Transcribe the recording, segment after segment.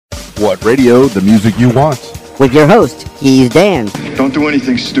What radio? The music you want. With your host, Keys Dan. Don't do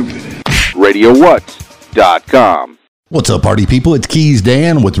anything stupid. RadioWhat.com. What's up, party people? It's Keys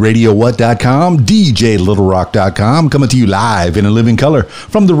Dan with RadioWhat.com, DJLittleRock.com, coming to you live in a living color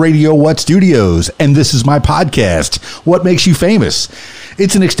from the Radio What studios. And this is my podcast, What Makes You Famous?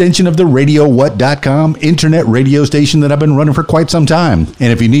 It's an extension of the RadioWhat.com internet radio station that I've been running for quite some time.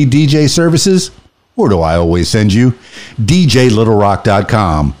 And if you need DJ services, where do I always send you?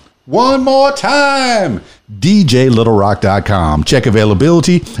 DJLittleRock.com. One more time, DJLittleRock.com. Check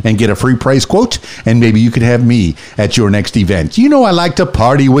availability and get a free price quote, and maybe you could have me at your next event. You know I like to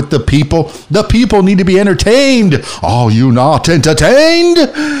party with the people. The people need to be entertained. Are you not entertained?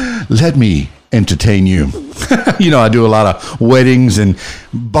 Let me entertain you. You know, I do a lot of weddings and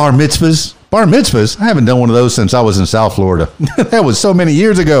bar mitzvahs. Bar mitzvahs? I haven't done one of those since I was in South Florida. That was so many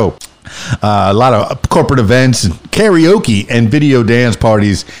years ago. A lot of corporate events, and karaoke and video dance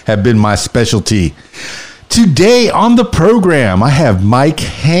parties have been my specialty. Today on the program, I have Mike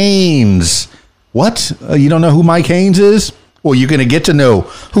Haynes. What? You don't know who Mike Haynes is? Well, you're going to get to know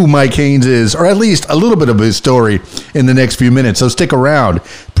who Mike Haynes is, or at least a little bit of his story in the next few minutes. So stick around.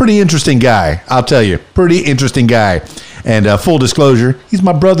 Pretty interesting guy, I'll tell you. Pretty interesting guy. And full disclosure, he's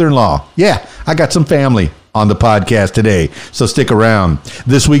my brother-in-law. Yeah, I got some family on the podcast today, so stick around.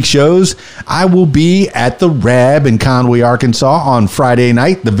 This week's shows, I will be at the Rab in Conway, Arkansas on Friday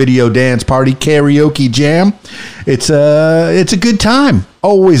night, the Video Dance Party Karaoke Jam. It's a good time.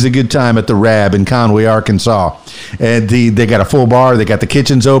 Always a good time at the Rab in Conway, Arkansas. And they got a full bar, they got the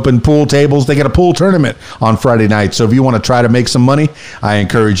kitchens open, pool tables, they got a pool tournament on Friday night. So if you want to try to make some money, I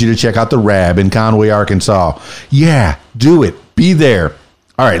encourage you to check out the Rab in Conway, Arkansas. Yeah, do it. Be there.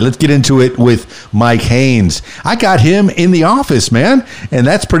 All right, let's get into it with Mike Haynes. I got him in the office, man, and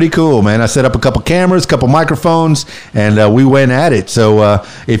that's pretty cool, man. I set up a couple cameras, a couple microphones, and we went at it. So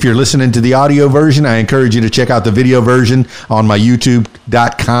if you're listening to the audio version, I encourage you to check out the video version on my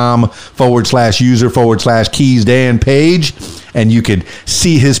youtube.com/user/Keys Dan page, and you could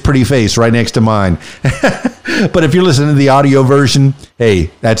see his pretty face right next to mine. But if you're listening to the audio version, hey,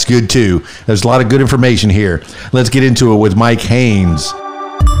 that's good too. There's a lot of good information here. Let's get into it with Mike Haynes.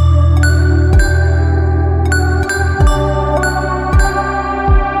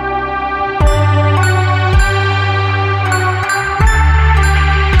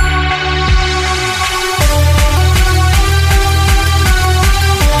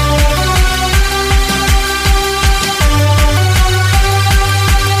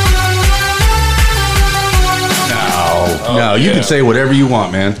 No, you can say whatever you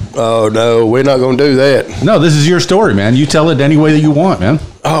want, man. Oh, no, we're not going to do that. No, this is your story, man. You tell it any way that you want, man.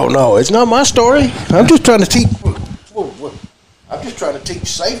 Oh, no, it's not my story. I'm just trying to teach. I'm just trying to teach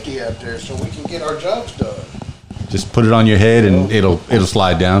safety out there so we can get our jobs done. Just put it on your head and it'll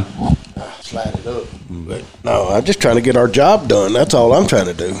slide down. Slide it up. But no, I'm just trying to get our job done. That's all I'm trying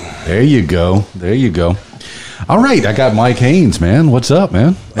to do. There you go. There you go. All right, I got Mike Haynes, man. What's up,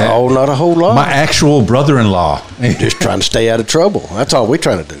 man? Oh, not a whole lot. My actual brother-in-law. Just trying to stay out of trouble. That's all we're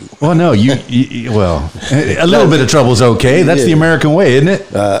trying to do. Well, no, well, a little bit of trouble is okay. That's the American way, isn't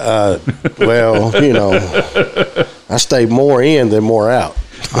it? Well, you know, I stay more in than more out.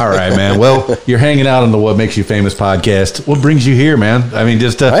 All right, man. Well, you're hanging out on the What Makes You Famous podcast. What brings you here, man? I mean, I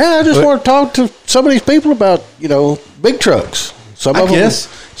just want to talk to some of these people about, big trucks. Some of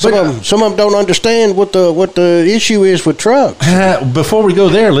them don't understand what the issue is with trucks. Before we go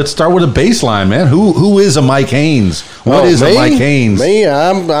there, let's start with a baseline, man. Who is a Mike Haynes? What is a Mike Haynes? Me,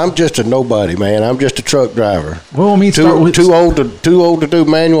 I'm just a nobody, man. I'm just a truck driver. Well, I mean, too old to do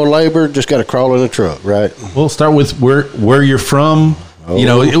manual labor. Just got to crawl in a truck, right? We'll start with where you're from. Oh.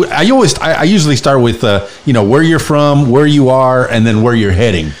 I usually start with where you're from, where you are, and then where you're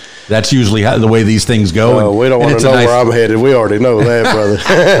heading. That's usually the way these things go. We don't want to know where I'm headed. We already know that, brother.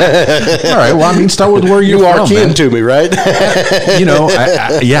 All right. Well, I mean, start with where you're from. You are kin to me, right?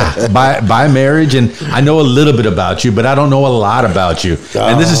 by marriage, and I know a little bit about you, but I don't know a lot about you.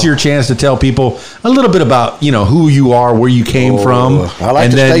 And this is your chance to tell people a little bit about who you are, where you came from. I like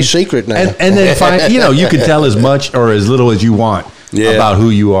to stay secret now. And then find you can tell as much or as little as you want. About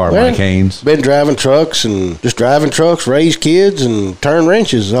who you are, Mike Haynes. Been driving trucks, raise kids, and turn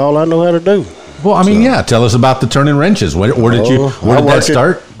wrenches is all I know how to do. Well, I mean, tell us about the turning wrenches. Where did that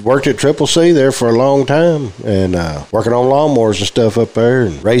start? Worked at Triple C there for a long time, and working on lawnmowers and stuff up there,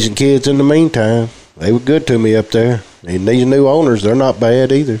 and raising kids in the meantime. They were good to me up there. And these new owners, they're not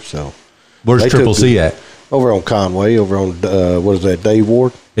bad either. So, where's Triple C at? Over on Conway, over on, what is that, Dave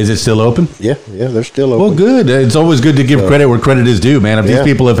Ward? Is it still open? Yeah, they're still open. Well, good. It's always good to give credit where credit is due, man. If these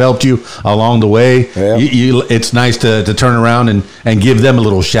people have helped you along the way, it's nice to turn around and give them a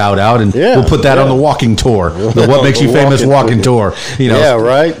little shout out. And we'll put that on the walking tour, the What Makes You Famous walking tour.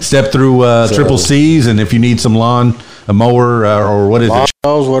 Right. Step through triple C's, and if you need some lawn, a mower, or what is it?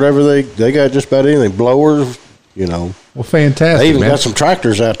 Whatever they got, just about anything. Blowers, Well, fantastic. They even got some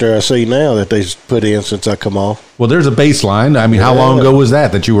tractors out there I see now that they put in since I come off. Well, there's a baseline. I mean, how long ago was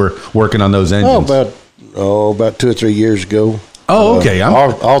that you were working on those engines? About 2 or 3 years ago. Oh, okay.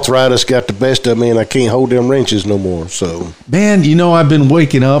 Arthritis got the best of me, and I can't hold them wrenches no more. So, man, I've been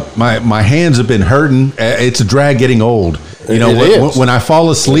waking up. My hands have been hurting. It's a drag getting old. When I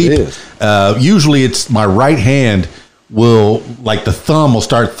fall asleep, usually it's my right hand the thumb will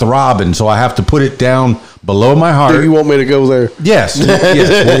start throbbing, so I have to put it down below my heart. Do you want me to go there? Yes.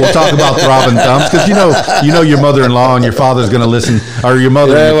 We'll talk about throbbing thumbs, because your mother-in-law and your father's going to listen, or your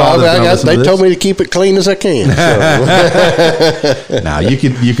mother and your father's going to listen. They told me to keep it clean as I can. So. Now you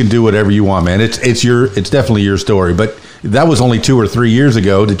can do whatever you want, man. It's definitely your story. But that was only 2 or 3 years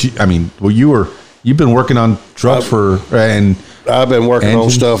ago. You've been working on trucks I've been working on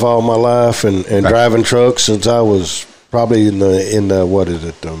stuff all my life and driving trucks since I was probably in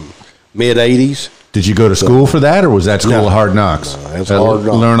the mid 80s. Did you go to school for that, or was that school of hard knocks? No, it's hard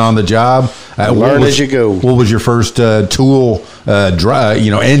knocks. Learn on the job. Learn as you go. What was your first tool,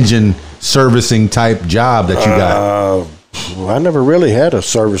 engine servicing type job that you got? I never really had a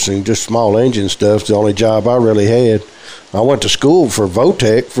servicing, just small engine stuff. The only job I really had. I went to school for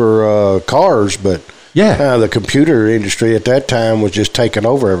Votech for cars, but the computer industry at that time was just taking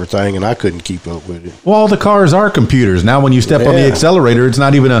over everything, and I couldn't keep up with it. Well, the cars are computers. Now when you step on the accelerator, it's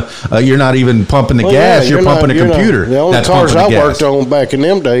not even you're not even pumping the gas, you're pumping a computer. The only cars I worked on back in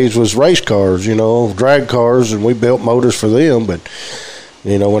them days was race cars, drag cars, and we built motors for them, but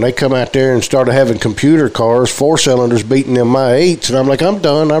when they come out there and started having computer cars, 4-cylinders beating them my 8s, and I'm like, I'm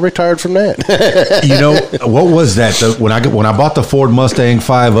done. I retired from that. What was that? When I bought the Ford Mustang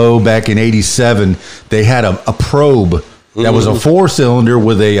 5.0 back in '87, they had a probe that was a 4-cylinder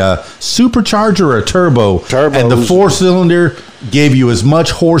with a supercharger or a turbo. And the 4-cylinder gave you as much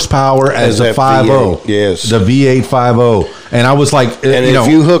horsepower as the 5.0. Yes. The V8 5.0. And I was like, if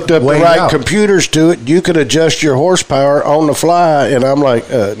you hooked up the right computers to it, you could adjust your horsepower on the fly. And I'm like,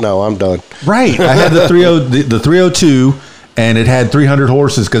 no, I'm done. Right. I had the 302, and it had 300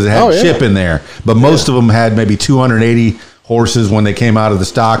 horses because it had chip in there. But most of them had maybe 280 horses when they came out of the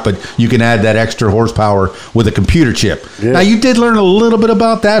stock, but you can add that extra horsepower with a computer chip. Yeah. Now, you did learn a little bit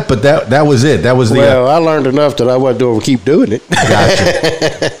about that, but that was it. That was I learned enough that I wasn't doing keep doing it.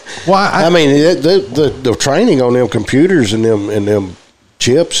 Gotcha. Well, the training on them computers and them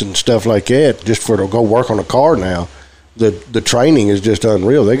chips and stuff like that, just to go work on a car now, the training is just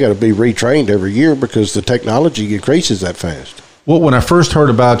unreal. They got to be retrained every year because the technology increases that fast. Well, when I first heard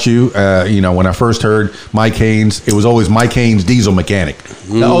about you, when I first heard Mike Haynes, it was always Mike Haynes, diesel mechanic.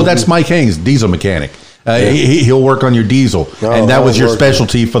 Mm-hmm. Oh, that's Mike Haynes, diesel mechanic. He'll work on your diesel. And that was your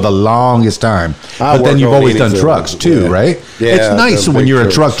specialty for the longest time. But then you've always done trucks too, right? Yeah, it's nice when you're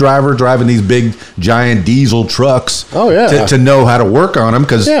a truck driver driving these big, giant diesel trucks to know how to work on them,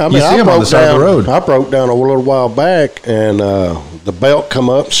 because you see them on the side of the road. I broke down a little while back, and the belt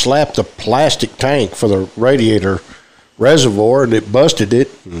come up, slapped the plastic tank for the radiator reservoir, and it busted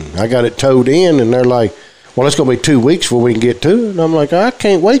it. I got it towed in, and they're like, well, it's going to be 2 weeks before we can get to it. And I'm like, I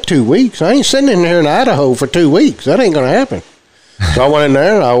can't wait 2 weeks. I ain't sitting in here in Idaho for 2 weeks. That ain't going to happen. So I went in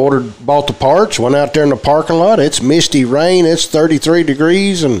there, and I bought the parts, went out there in the parking lot. It's misty rain. It's 33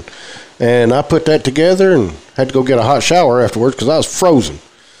 degrees, and I put that together and had to go get a hot shower afterwards because I was frozen.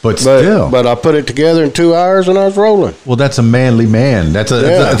 But I put it together in 2 hours, and I was rolling. Well, that's a manly man. That's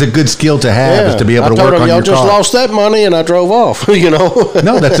a good skill to have, is to be able to work on your car. Y'all just lost that money, and I drove off.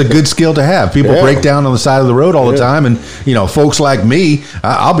 No, that's a good skill to have. People break down on the side of the road all the time, and folks like me,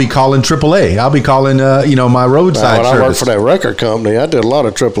 I'll be calling AAA. I'll be calling my roadside service. When I worked for that record company, I did a lot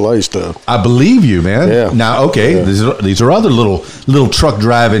of AAA stuff. I believe you, man. Yeah. Now, these are other little truck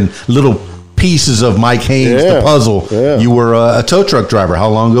driving little pieces of Mike Haynes, the puzzle. Yeah. You were a tow truck driver. How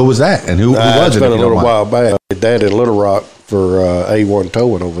long ago was that? And who was it? It's been a little while back. I did that in Little Rock for A1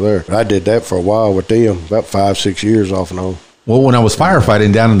 Towing over there. I did that for a while with them, about 5-6 years off and on. Well, when I was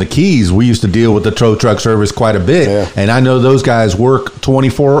firefighting down in the Keys, we used to deal with the tow truck service quite a bit, and I know those guys work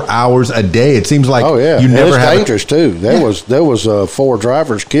 24 hours a day. It seems like you never have. It's dangerous too. There was 4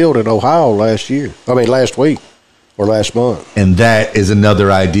 drivers killed in Ohio last week. or last month. And that is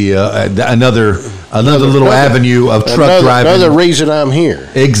another idea, another little avenue of truck driving. Another reason I'm here.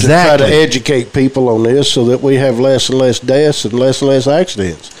 Exactly. To try to educate people on this so that we have less and less deaths and less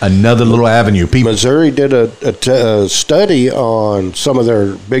accidents. Another little avenue. Missouri did a study on some of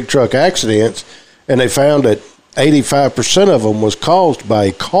their big truck accidents, and they found that 85% of them was caused by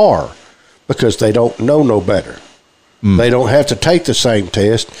a car because they don't know no better. They don't have to take the same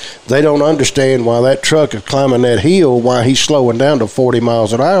test. They don't understand why that truck is climbing that hill, why he's slowing down to 40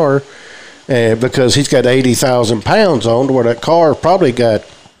 miles an hour, because he's got 80,000 pounds on, where that car probably got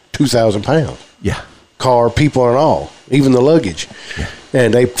 2,000 pounds. Yeah. Car, people and all, even the luggage. Yeah.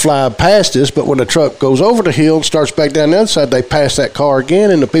 And they fly past us, but when the truck goes over the hill and starts back down the other side, they pass that car again,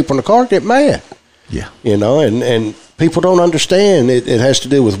 and the people in the car get mad. Yeah. You know, and people don't understand. It has to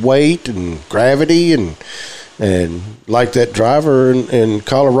do with weight and gravity and like that driver in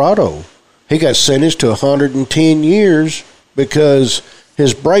Colorado, he got sentenced to 110 years because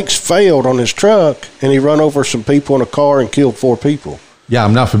his brakes failed on his truck and he run over some people in a car and killed 4 people. Yeah,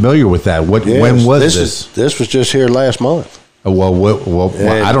 I'm not familiar with that. When was this? This was just here last month. Well,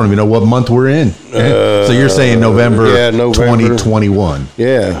 I don't even know what month we're in. So you're saying November 2021.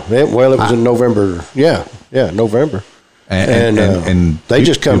 Yeah. It was in November. Yeah, November. And they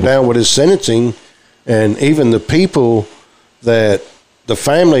just come down with his sentencing. And even the people the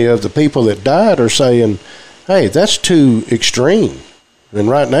family of the people that died are saying, hey, that's too extreme. And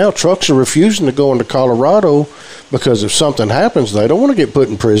right now, trucks are refusing to go into Colorado because if something happens, they don't want to get put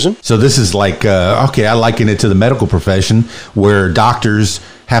in prison. So this is like, I liken it to the medical profession where doctors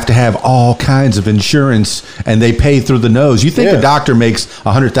have to have all kinds of insurance and they pay through the nose. You think a doctor makes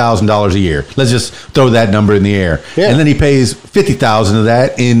 $100,000 a year. Let's just throw that number in the air. Yeah. And then he pays $50,000 of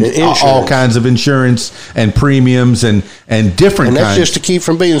that in all kinds of insurance and premiums and different kinds. And that's just to keep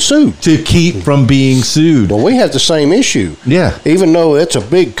from being sued. To keep from being sued. Well, we have the same issue. Yeah. Even though it's a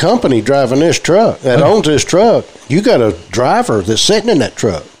big company driving this truck, that owns this truck, you got a driver that's sitting in that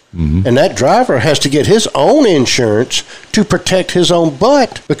truck. Mm-hmm. And that driver has to get his own insurance to protect his own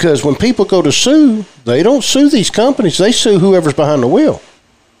butt, because when people go to sue, they don't sue these companies. They sue whoever's behind the wheel,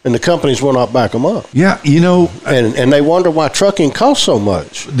 and the companies will not back them up. Yeah, you know. And they wonder why trucking costs so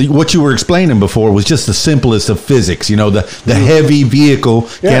much. What you were explaining before was just the simplest of physics. You know, the heavy vehicle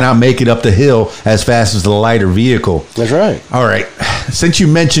cannot make it up the hill as fast as the lighter vehicle. That's right. All right. Since you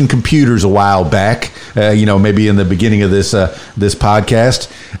mentioned computers a while back, maybe in the beginning of this podcast,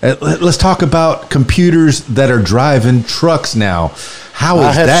 let's talk about computers that are driving trucks now. How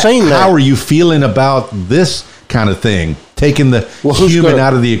are you feeling about this kind of thing? Taking the human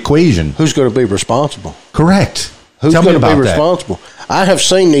out of the equation. Who's going to be responsible? Correct. Who's going to be responsible? I have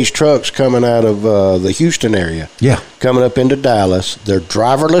seen these trucks coming out of the Houston area. Yeah. Coming up into Dallas. They're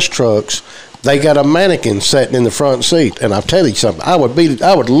driverless trucks. They got a mannequin sitting in the front seat. And I'll tell you something. I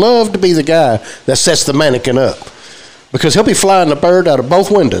would love to be the guy that sets the mannequin up, because he'll be flying the bird out of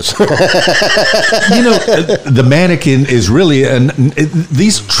both windows. The mannequin is really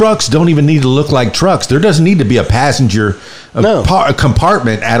these trucks don't even need to look like trucks. There doesn't need to be a passenger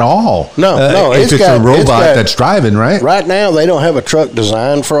compartment at all. No. If it's a robot that's driving, right? Right now, they don't have a truck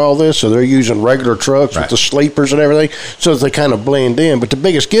designed for all this, so they're using regular trucks with the sleepers and everything, so that they kind of blend in. But the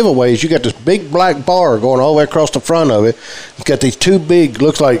biggest giveaway is you got this big black bar going all the way across the front of it. It's got these 2 big,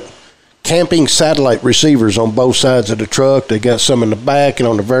 looks like camping satellite receivers on both sides of the truck. They got some in the back and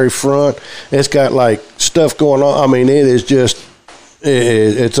on the very front. It's got like stuff going on. I mean, it is just,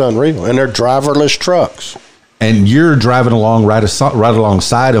 it's unreal. And they're driverless trucks. And you're driving along right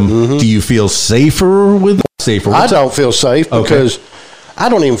alongside them. Mm-hmm. Do you feel safer with them? I don't feel safe because I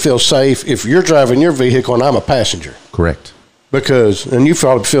don't even feel safe if you're driving your vehicle and I'm a passenger. Correct. And you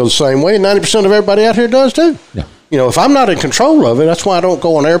probably feel the same way. 90% of everybody out here does too. Yeah. If I'm not in control of it, that's why I don't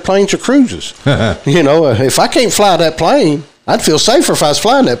go on airplanes or cruises. If I can't fly that plane, I'd feel safer if I was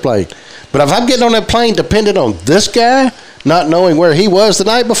flying that plane. But if I'm getting on that plane dependent on this guy, not knowing where he was the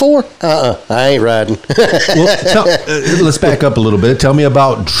night before, I ain't riding. Let's back up a little bit. Tell me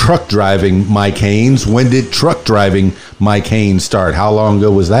about truck driving, Mike Haynes. When did truck driving Mike Haynes start? How long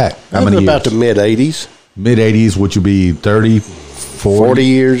ago was that? How many years? About the mid-'80s. Mid-'80s, which would be 30, 40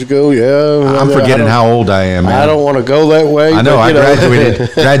 years ago, yeah. I'm forgetting how old I am, man. I don't want to go that way. I know. I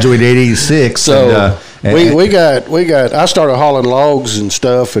graduated 86. So I started hauling logs and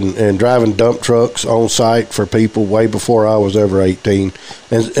stuff and driving dump trucks on site for people way before I was ever 18.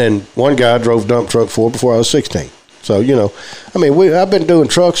 And one guy drove dump truck for before I was 16. So, I've been doing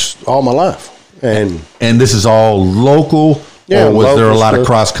trucks all my life. And this is all local Yeah, or was there a local lot of stuff.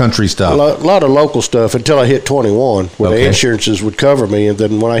 cross-country stuff? A lot of local stuff until I hit 21, where the Okay. insurances would cover me. And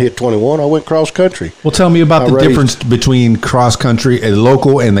then when I hit 21, I went cross-country. Well, tell me about I the raised- difference between cross-country,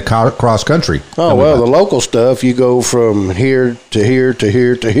 local, and the cross-country. Oh, Tell me well, about the local stuff, you go from here to here to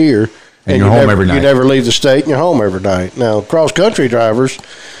here to here. And you're you home never, every night. You never leave the state and you're home every night. Now, cross-country drivers,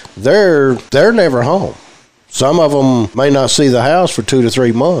 they're never home. Some of them may not see the house for 2 to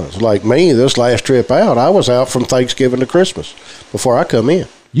 3 months. Like me, this last trip out, I was out from Thanksgiving to Christmas before I come in.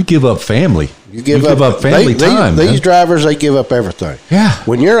 You give up family. You give up family time. These man. drivers, they give up everything. Yeah.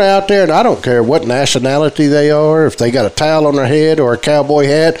 When you're out there, and I don't care what nationality they are, if they got a towel on their head or a cowboy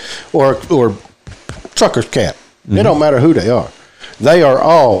hat or trucker's cap, it don't matter who they are. They are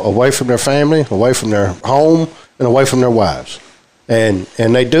all away from their family, away from their home, and away from their wives. And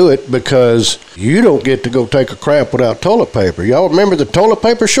they do it because you don't get to go take a crap without toilet paper. Y'all remember the toilet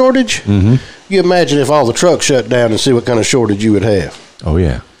paper shortage? Mm-hmm. You imagine if all the trucks shut down and see what kind of shortage you would have. Oh,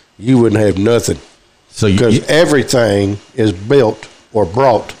 yeah. You wouldn't have nothing. So Because everything is built or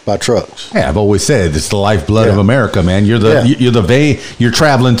brought by trucks. yeah, I've always said it's the lifeblood of Yeah. America, man. You're the Yeah. you're the vein. You're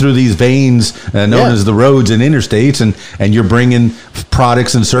traveling through these veins known Yeah. as the roads and interstates, and you're bringing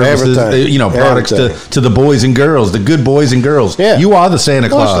products and services. Everything. Products Everything. to the boys and girls, the good boys and girls. Yeah. You are the Santa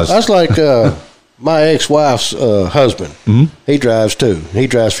Claus. That's like my ex-wife's husband. Mm-hmm. He drives too. He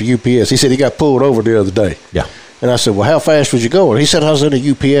drives for UPS. He said he got pulled over the other day. Yeah. And I said, well, how fast was you going? He said, I was in a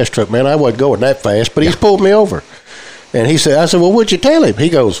UPS truck, man. I wasn't going that fast, but he's pulled me over. And he said, I said, well, what'd you tell him? He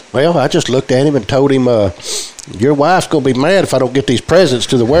goes, well, I just looked at him and told him, your wife's going to be mad if I don't get these presents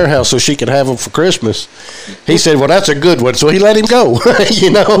to the warehouse so she can have them for Christmas. He said, well, that's a good one. So he let him go, you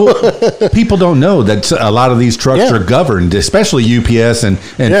know. People don't know that a lot of these trucks Yeah. are governed, especially UPS and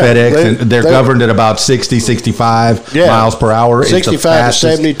Yeah, FedEx, and they're they- governed at about 60, 65 Yeah. miles per hour. It's the 65 to fastest.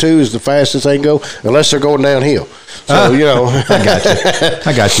 72 is the fastest they can go, unless they're going downhill. So, you know.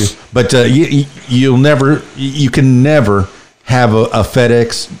 I got you. But you can never have a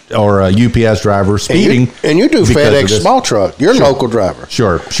FedEx or a UPS driver speeding. And you do because of FedEx this. small truck. You're a local driver.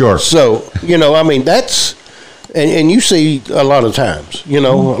 Sure. So, you know, I mean, that's, and you see a lot of times, you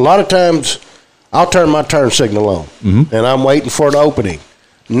know, a lot of times I'll turn my turn signal on and I'm waiting for an opening.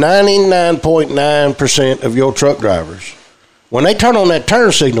 99.9% of your truck drivers, when they turn on that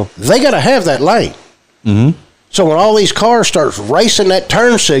turn signal, they got to have that lane. Mm-hmm. So when all these cars start racing that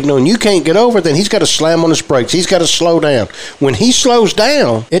turn signal and you can't get over, then he's got to slam on his brakes. He's got to slow down. When he slows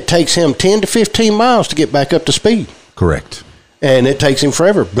down, it takes him 10 to 15 miles to get back up to speed. Correct. And it takes him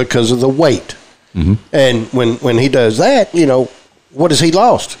forever because of the weight. Mm-hmm. And when he does that, you know, what has he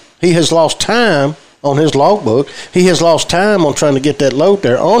lost? He has lost time on his logbook. He has lost time on trying to get that load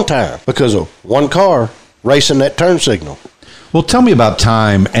there on time because of one car racing that turn signal. Well, tell me about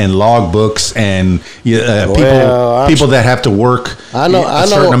time and logbooks and Well, people that have to work I know a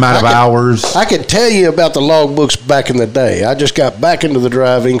certain amount of hours. I can tell you about the logbooks back in the day. I just got back into the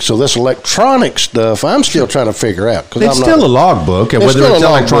driving, so this electronic stuff I'm still trying to figure out. It's still a logbook, whether still it's a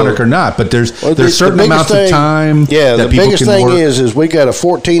electronic logbook. or not. But there's The certain biggest amounts thing- of time. Yeah, that the people biggest can thing work. is we got a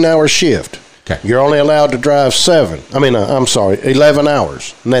 14-hour shift. Okay. You're only allowed to drive 11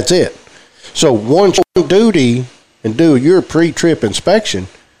 hours, and that's it. So once you're on duty and do your pre-trip inspection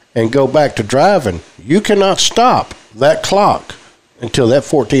and go back to driving, you cannot stop that clock until that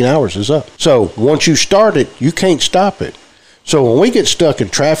 14 hours is up. So once you start it, you can't stop it. So when we get stuck in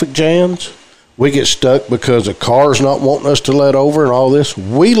traffic jams, we get stuck because a car's not wanting us to let over and all this,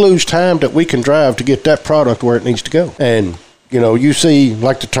 we lose time that we can drive to get that product where it needs to go. And, you know, you see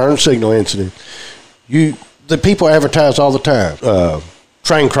like the turn signal incident, the people advertise all the time,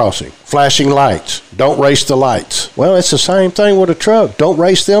 train crossing, flashing lights, don't race the lights. Well, it's the same thing with a truck. Don't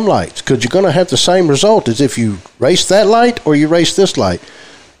race them lights because you're going to have the same result as if you race that light or you race this light.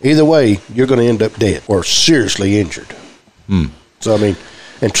 Either way, you're going to end up dead or seriously injured. So, I mean,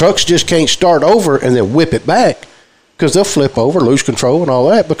 and trucks just can't start over and then whip it back because they'll flip over, lose control and all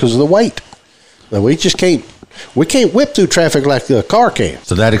that because of the weight. Now, we can't whip through traffic like the car can.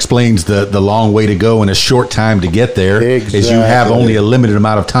 So that explains the long way to go and a short time to get there. Is you have Exactly. only a limited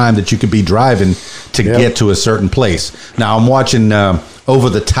amount of time that you could be driving to get to a certain place. Now I'm watching Over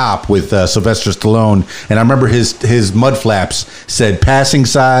the Top with Sylvester Stallone, and I remember his mud flaps said passing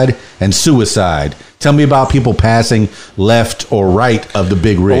side and suicide. Tell me about people passing left or right of the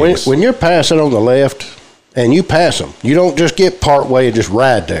big rigs. When you're passing on the left and you pass them, you don't just get part way and just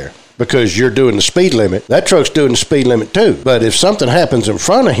ride there because you're doing the speed limit. That truck's doing the speed limit too. But if something happens in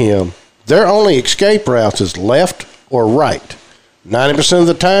front of him, their only escape routes is left or right. 90% of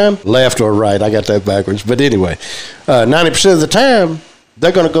the time, left or right. I got that backwards. But anyway, 90% of the time,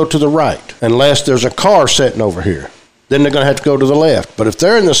 they're going to go to the right unless there's a car sitting over here. then they're going to have to go to the left. But if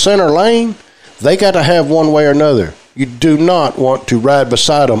they're in the center lane, they got to have one way or another. You do not want to ride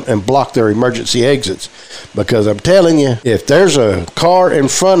beside them and block their emergency exits, because I'm telling you, if there's a car in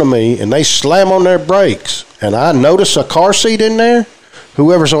front of me and they slam on their brakes and I notice a car seat in there,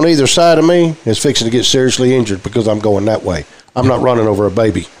 whoever's on either side of me is fixing to get seriously injured because I'm going that way. I'm not running over a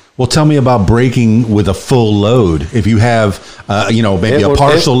baby. Well, tell me about braking with a full load. If you have, maybe a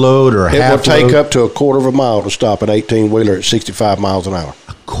partial load or a half load. It will take up to a quarter of a mile to stop an 18-wheeler at 65 miles an hour.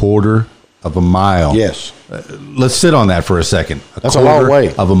 A quarter of a mile? Yes. Let's sit on that for a second. That's a long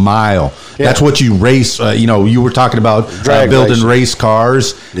way. Of a mile. Yeah. That's what you race. You were talking about building race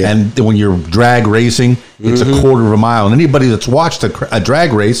cars, and when you're drag racing, it's a quarter of a mile. And anybody that's watched a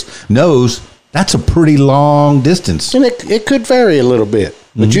drag race knows that's a pretty long distance. And it could vary a little bit.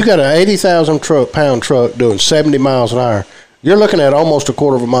 But you got an 80,000-pound truck doing 70 miles an hour. You're looking at almost a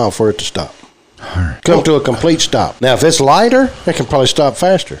quarter of a mile for it to stop. Come to a complete stop. Now, if it's lighter, it can probably stop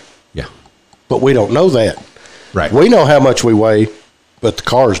faster. Yeah. But we don't know that. Right. We know how much we weigh, but the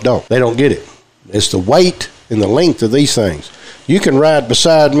cars don't. They don't get it. It's the weight and the length of these things. You can ride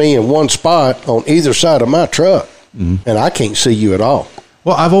beside me in one spot on either side of my truck, and I can't see you at all.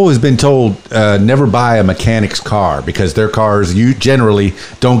 Well, I've always been told never buy a mechanic's car, because their cars you generally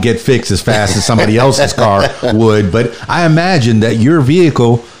don't get fixed as fast as somebody else's car would. But I imagine that your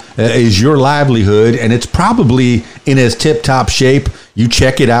vehicle is your livelihood, and it's probably in as tip-top shape. You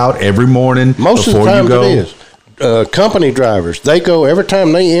check it out every morning. Most of the time you go. it is. Company drivers, they go every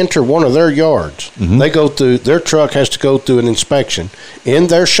time they enter one of their yards. They go through, their truck has to go through an inspection in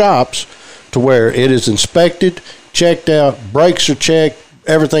their shops to where it is inspected, checked out, brakes are checked,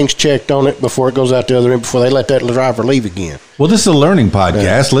 everything's checked on it before it goes out the other end, before they let that driver leave again. Well, this is a learning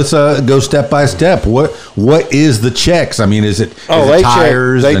podcast. Let's go step by step. What is the checks? I mean, is it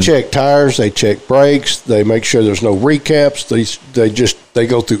tires? They check tires. They check brakes. They make sure there's no recaps. They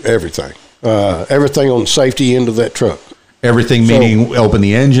go through everything. Everything on the safety end of that truck. Everything, meaning open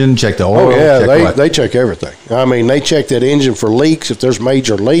the engine, check the oil. Oh yeah, they check everything. I mean, they check that engine for leaks. If there's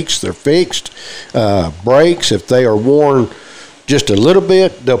major leaks, they're fixed. Brakes, if they are worn just a little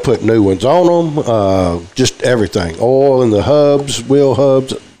bit, they'll put new ones on them. Just everything. Oil in the hubs, wheel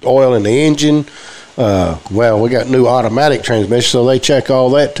hubs, oil in the engine. We got new automatic transmission, so they check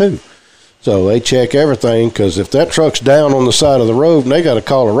all that too. So they check everything, because if that truck's down on the side of the road and they got to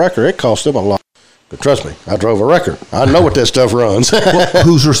call a wrecker, it costs them a lot. But trust me, I drove a wrecker. I know what that stuff runs. Well,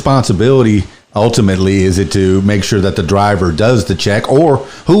 whose responsibility ultimately is it to make sure that the driver does the check, or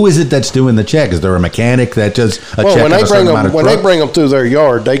who is it that's doing the check? Is there a mechanic that does a check? When they bring them through their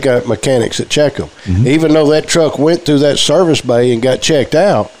yard, they got mechanics that check them. Even though that truck went through that service bay and got checked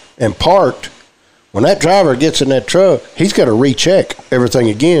out and parked, when that driver gets in that truck, he's got to recheck everything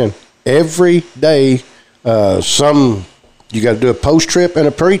again every day. You got to do a post-trip and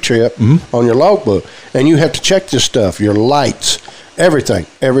a pre-trip on your logbook, and you have to check this stuff, your lights, everything,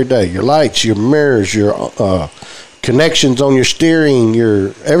 every day, your lights, your mirrors, your connections on your steering,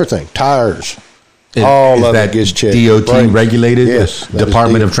 your everything, tires. All of it gets checked. DOT regulated? Yes.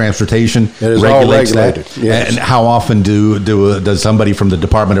 Department of Transportation regulates all regulated. That. Yes. And how often does somebody from the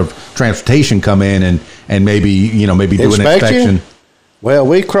Department of Transportation come in and maybe do an inspection? Well,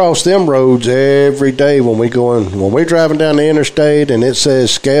 we cross them roads every day when we're driving down the interstate and it says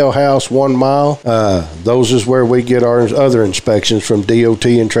scale house 1 mile. Those is where we get our other inspections from DOT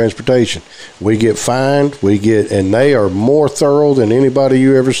and transportation. We get fined, and they are more thorough than anybody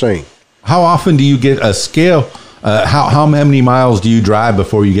you ever seen. How often do you get a scale? How many miles do you drive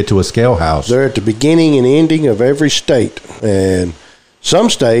before you get to a scale house? They're at the beginning and ending of every state, and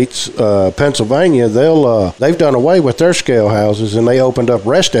some states, Pennsylvania, they've done away with their scale houses, and they opened up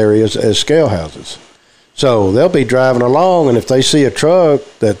rest areas as scale houses. So they'll be driving along, and if they see a truck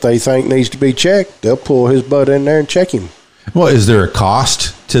that they think needs to be checked, they'll pull his butt in there and check him. Well, is there a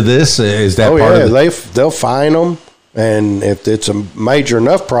cost to this? Is that part of it? They'll fine them, and if it's a major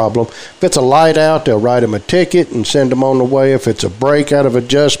enough problem, if it's a light out, they'll write them a ticket and send them on the way. If it's a brake out of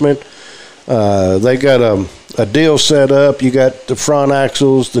adjustment, they got a deal set up. You got the front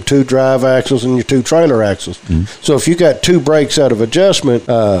axles, the 2 drive axles, and your 2 trailer axles. So if you got 2 brakes out of adjustment,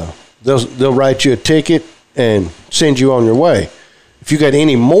 they'll write you a ticket and send you on your way. If you got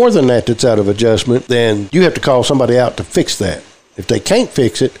any more than that that's out of adjustment, then you have to call somebody out to fix that. If they can't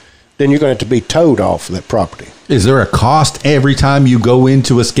fix it, then you're going to have to be towed off that property. Is there a cost every time you go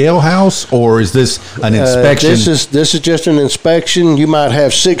into a scale house, or is this an inspection? This is just an inspection. You might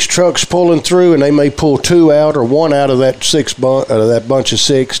have 6 trucks pulling through, and they may pull 2 out or 1 out of that bunch of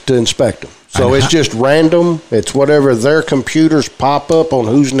 6 to inspect them. So it's just random. It's whatever their computers pop up on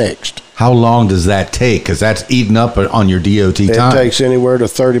who's next. How long does that take? Because that's eating up on your DOT time. It takes anywhere to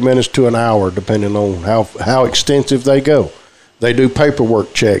 30 minutes to an hour, depending on how extensive they go. They do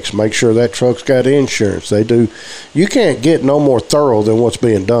paperwork checks, make sure that truck's got insurance. You can't get no more thorough than what's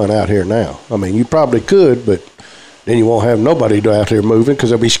being done out here now. I mean, you probably could, but then you won't have nobody out here moving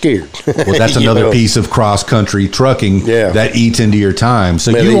because they'll be scared. Well, that's another piece of cross-country trucking that eats into your time.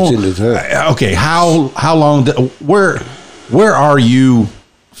 So okay, how long? Where are you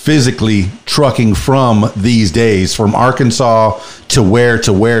physically trucking from these days? From Arkansas to where?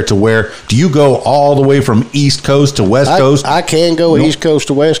 Do you go all the way from East Coast to West Coast? I can go East Coast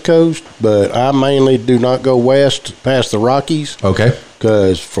to West Coast, but I mainly do not go west past the Rockies. Okay.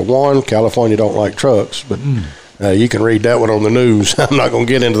 Because, for one, California don't like trucks, but you can read that one on the news. I'm not going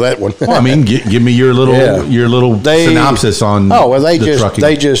to get into that one. Well, I mean, give me your little synopsis on the trucking.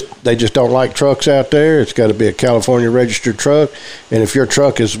 They just don't like trucks out there. It's got to be a California registered truck, and if your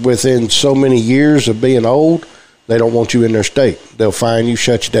truck is within so many years of being old, they don't want you in their state. They'll fine you,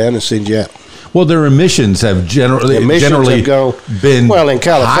 shut you down, and send you out. Well, their emissions have generally been in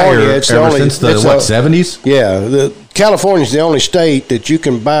California. Higher it's ever only since the 70s. Yeah, California's the only state that you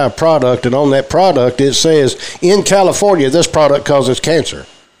can buy a product, and on that product it says, "In California, this product causes cancer."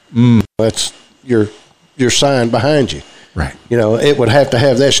 That's your sign behind you. Right. You know, it would have to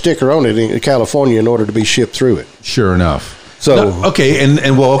have that sticker on it in California in order to be shipped through it. Sure enough. So and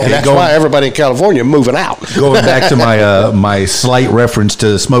that's why everybody in California moving out. Going back to my slight reference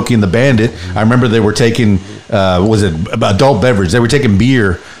to Smokey and the Bandit, I remember they were taking was it adult beverage? They were taking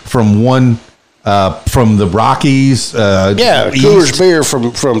beer from the Rockies. Coors beer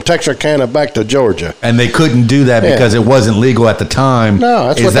from Texarkana back to Georgia, and they couldn't do that because it wasn't legal at the time. No,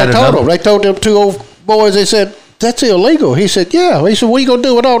 that's what they told them. They told them two old boys. They said, "That's illegal." He said, "Yeah." He said, "What are you going to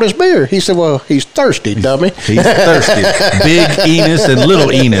do with all this beer?" He said, "Well, he's thirsty, dummy." He's thirsty. Big Enos and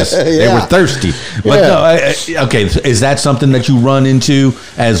little Enos. They were thirsty. But okay, is that something that you run into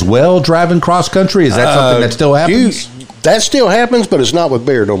as well, driving cross country? Is that something that still happens? That still happens, but it's not with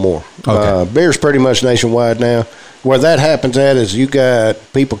beer no more. Okay. Beer's pretty much nationwide now. Where that happens at is you got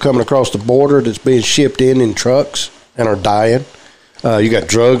people coming across the border that's being shipped in trucks and are dying. You got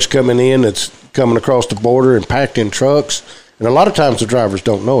drugs coming in that's coming across the border and packed in trucks. And a lot of times the drivers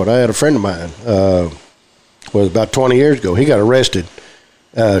don't know it. I had a friend of mine, was about 20 years ago. He got arrested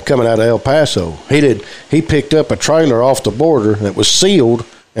coming out of El Paso. He picked up a trailer off the border that was sealed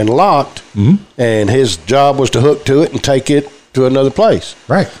and locked, and his job was to hook to it and take it to another place.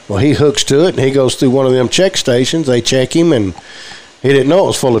 Right. Well, he hooks to it, and he goes through one of them check stations. They check him, and he didn't know it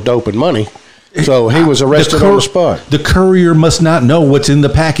was full of dope and money. So he was arrested on the spot. The courier must not know what's in the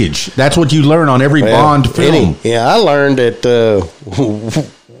package. That's what you learn on every Bond film. I learned that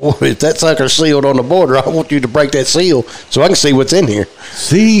if that sucker's sealed on the border, I want you to break that seal so I can see what's in here.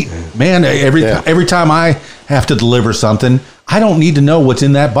 See, man, every time I have to deliver something, I don't need to know what's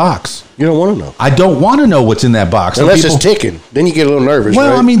in that box. You don't want to know. I don't want to know what's in that box. Unless it's ticking. Then you get a little nervous,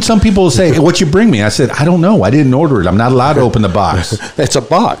 Well, right? I mean, some people say, "What you bring me?" I said, "I don't know. I didn't order it. I'm not allowed to open the box." It's a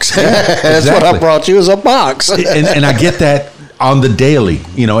box. Yeah, That's what I brought you, is a box. and I get that on the daily,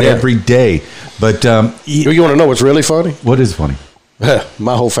 every day. But you want to know what's really funny? What is funny?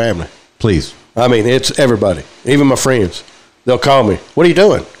 My whole family. Please. I mean, it's everybody, even my friends. They'll call me. "What are you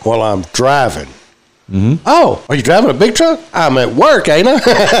doing?" "Well, I'm driving." "Oh, are you driving a big truck?" "I'm at work, ain't I?"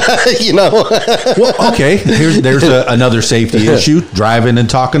 Well, okay. There's another safety issue: driving and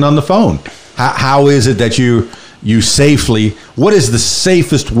talking on the phone. How is it that you safely? What is the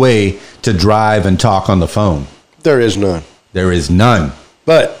safest way to drive and talk on the phone? There is none. There is none.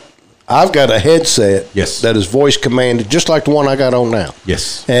 But I've got a headset that is voice commanded, just like the one I got on now.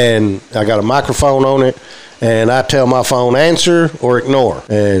 Yes. And I got a microphone on it, and I tell my phone answer or ignore.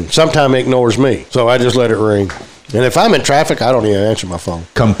 And sometimes it ignores me, so I just let it ring. And if I'm in traffic, I don't even answer my phone.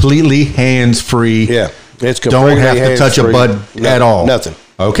 Completely hands-free. Yeah. It's completely hands-free. Don't have to touch a button at all. Nothing.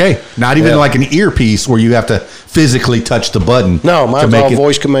 Okay. Not even like an earpiece where you have to physically touch the button. No, mine's all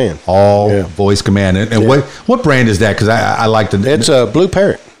voice command. All voice command. And what brand is that? Because I like the... It's a Blue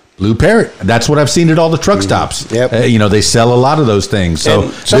Parrot. Blue Parrot. That's what I've seen at all the truck stops. Yep. They sell a lot of those things. So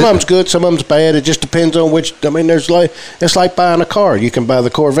and some of them's good, some of them's bad. It just depends on which. I mean, it's like buying a car. You can buy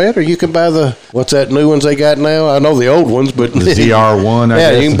the Corvette, or you can buy what's that new ones they got now? I know the old ones, but the ZR1. I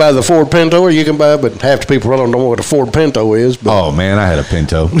guess. You can buy the Ford Pinto, or you can buy. But half the people don't know what a Ford Pinto is. But oh man, I had a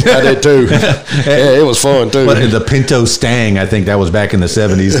Pinto. I did too. It was fun too. But the Pinto Stang, I think that was back in the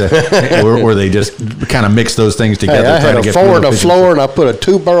 70s, where they just kind of mixed those things together. I had a Ford floor, and I put a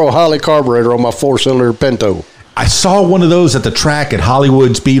 2-barrel Holly carburetor on my 4-cylinder Pinto. I saw one of those at the track at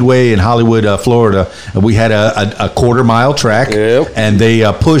Hollywood Speedway in Hollywood, Florida. We had a quarter-mile track, and they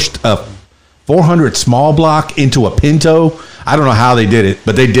pushed a 400 small block into a Pinto. I don't know how they did it,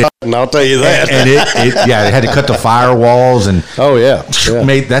 but they did. And I'll tell you that. And it they had to cut the firewalls and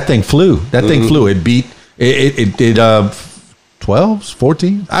made that thing flew. That thing flew. It beat it did 12s,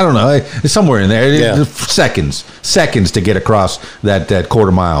 14. I don't know. It's somewhere in there. Seconds to get across that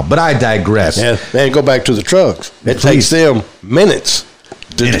quarter mile. But I digress. Yeah, and go back to the trucks. It takes them minutes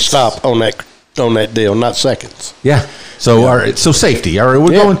to stop on that deal, not seconds. Yeah. So all right, so safety. All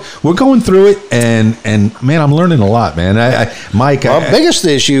right, we're going through it, and man, I'm learning a lot, man. Mike, my biggest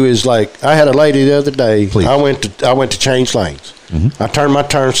issue is like I had a lady the other day. Please. I went to change lanes. I turned my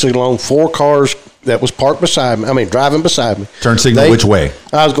turn signal on. 4 cars that was parked beside me. I mean, driving beside me. Turn signal which way?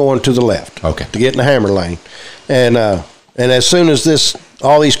 I was going to the left. Okay. To get in the hammer lane, and as soon as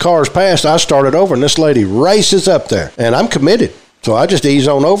all these cars passed, I started over, and this lady races up there, and I'm committed. So I just ease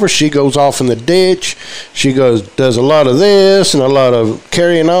on over. She goes off in the ditch. She does a lot of this and a lot of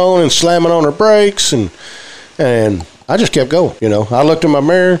carrying on and slamming on her brakes, and I just kept going. You know, I looked in my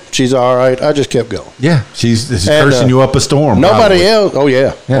mirror. She's all right. I just kept going. Yeah, she's cursing you up a storm. Nobody else. Oh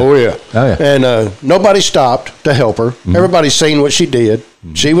yeah. Oh yeah. Oh yeah. And nobody stopped to help her. Everybody's seen what she did.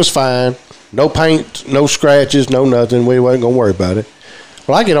 She was fine. No paint, no scratches, no nothing. We wasn't gonna worry about it.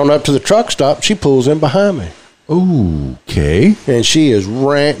 Well, I get on up to the truck stop. She pulls in behind me. Okay. And she is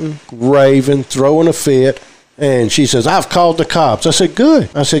ranting, raving, throwing a fit. And she says, I've called the cops. I said, good.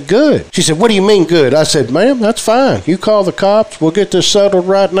 She said, what do you mean good? I said, ma'am, that's fine. You call the cops. We'll get this settled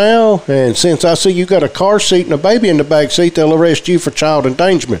right now. And since I see you got a car seat and a baby in the back seat, they'll arrest you for child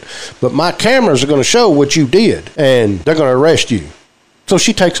endangerment. But my cameras are going to show what you did, and they're going to arrest you. So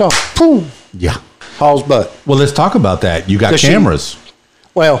she takes off. Boom. Yeah. Hauls butt. Well, let's talk about that. You got cameras.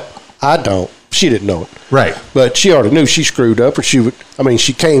 Well, I don't. She didn't know it. Right. But she already knew she screwed up, or she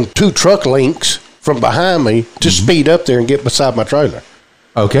came 2 truck links from behind me to speed up there and get beside my trailer.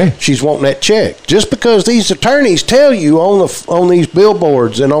 Okay. She's wanting that check. Just because these attorneys tell you on these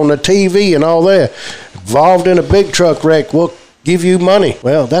billboards and on the TV and all that, involved in a big truck wreck, we'll give you money.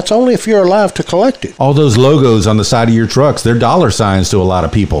 Well, that's only if you're alive to collect it. All those logos on the side of your trucks, they're dollar signs to a lot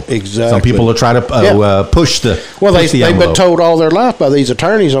of people. Exactly. Some people will try to push the they've been told all their life by these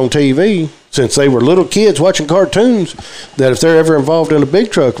attorneys on TV, since they were little kids watching cartoons, that if they're ever involved in a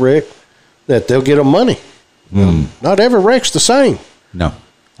big truck wreck, that they'll get them money. Not every wreck's the same. No.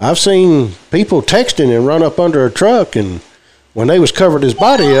 I've seen people texting and run up under a truck, and when they was covered his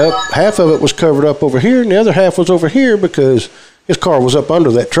body up, half of it was covered up over here, and the other half was over here because his car was up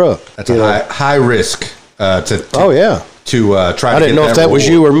under that truck. That's a high risk to try. I didn't know if that was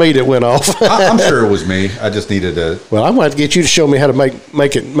you or me that went off. I'm sure it was me. I just needed to. Well, I'm going to have to get you to show me how to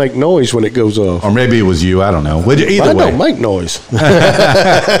make noise when it goes off. Or maybe it was you. I don't know. Either way, I don't make noise.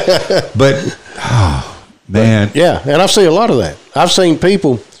 But man, yeah, and I've seen a lot of that. I've seen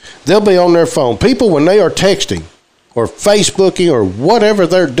people. They'll be on their phone. People, when they are texting or Facebooking or whatever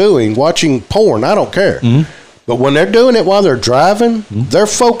they're doing, watching porn, I don't care. But when they're doing it while they're driving, their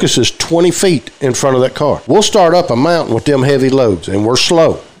focus is 20 feet in front of that car. We'll start up a mountain with them heavy loads, and we're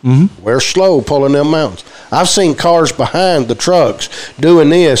slow. We're slow pulling them mountains. I've seen cars behind the trucks doing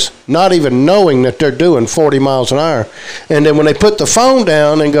this, not even knowing that they're doing 40 miles an hour. And then when they put the phone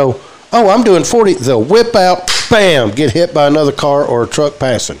down and go, oh, I'm doing 40, they'll whip out, bam, get hit by another car or a truck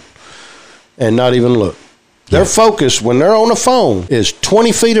passing, and not even look. Their focus, when they're on the phone, is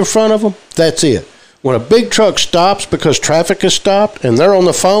 20 feet in front of them. That's it. When a big truck stops because traffic has stopped and they're on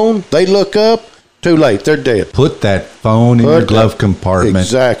the phone, they look up, too late, they're dead. Put that phone in your glove compartment.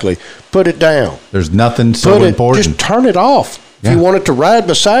 Exactly. Put it down. There's nothing so important. Just turn it off. If you want it to ride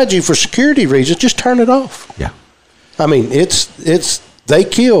beside you for security reasons, just turn it off. Yeah. I mean,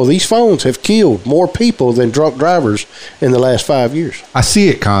 these phones have killed more people than drunk drivers in the last 5 years. I see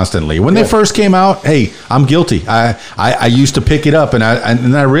it constantly. When they first came out, hey, I'm guilty. I used to pick it up, and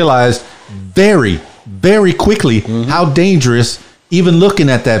I realized very, very quickly how dangerous even looking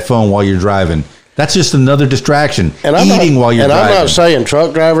at that phone while you're driving. That's just another distraction. And eating while you're driving. And I'm not saying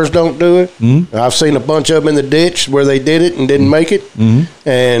truck drivers don't do it. I've seen a bunch of them in the ditch where they did it and didn't make it.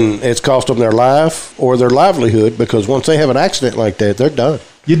 And it's cost them their life or their livelihood, because once they have an accident like that, they're done.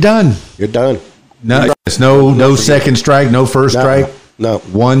 You're done. You're done. No, it's no second strike, no first strike. No.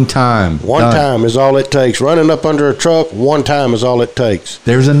 One time. One time is all it takes. Running up under a truck, one time is all it takes.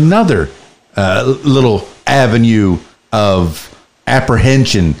 There's another little avenue of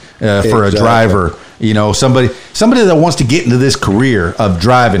apprehension for a Exactly. driver. You know, somebody that wants to get into this career of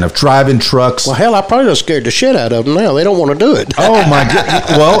driving trucks. Well, hell, I probably done scared the shit out of them now. They don't want to do it. Oh my god!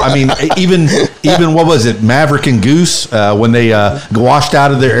 Well, I mean, even what was it, Maverick and Goose, when they washed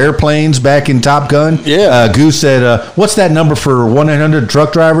out of their airplanes back in Top Gun? Yeah. Goose said, "What's that number for 1-800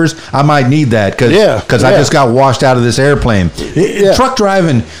 truck drivers? I might need that because I just got washed out of this airplane." Yeah. Truck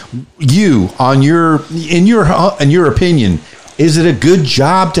driving, in your opinion, is it a good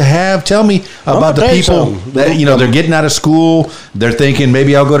job to have? Tell me about the people that, they're getting out of school. They're thinking,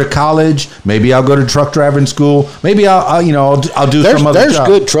 maybe I'll go to college. Maybe I'll go to truck driving school. Maybe I'll do some other job. There's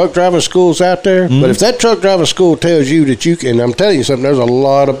good truck driving schools out there. But if that truck driving school tells you that you can, I'm telling you something, there's a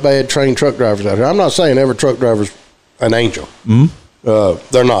lot of bad trained truck drivers out here. I'm not saying every truck driver's an angel.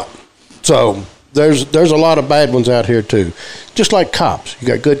 They're not. So there's a lot of bad ones out here too. Just like cops. You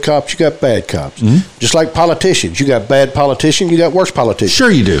got good cops, you got bad cops. Just like politicians. You got bad politicians, you got worse politicians.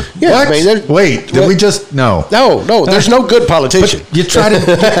 Sure you do. Yeah, What? I mean, wait, did we just no? No, there's no good politician. But you try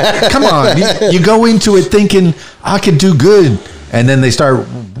to come on. You go into it thinking I could do good, and then they start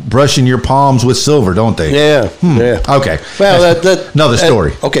brushing your palms with silver, don't they? Yeah. Okay. Well, that another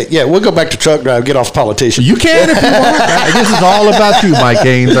story. Okay, yeah, we'll go back to truck drive. Get off politicians. You can if you want. This is all about you, Mike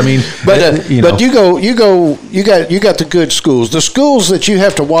Haynes. I mean, But you got the good schools. The schools that you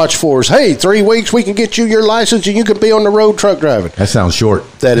have to watch for is, hey, 3 weeks we can get you your license and you can be on the road truck driving. That sounds short.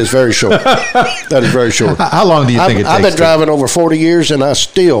 That is very short. That is very short. How long do you think it takes? I've been driving over 40 years and I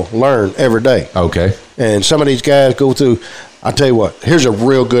still learn every day. Okay. And some of these guys go through. I'll tell you what. Here's a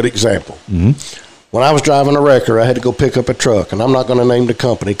real good example. When I was driving a wrecker, I had to go pick up a truck, and I'm not going to name the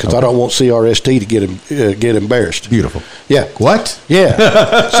company because I don't want CRST to get embarrassed. Beautiful. Yeah. What?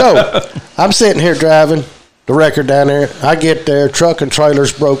 Yeah. So I'm sitting here driving the wrecker down there. I get there, truck and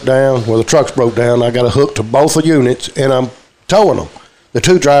trailers broke down. Well, the truck's broke down. I got a hook to both the units, and I'm towing them. The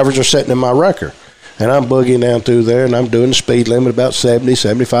 2 drivers are sitting in my wrecker, and I'm boogieing down through there, and I'm doing the speed limit about 70,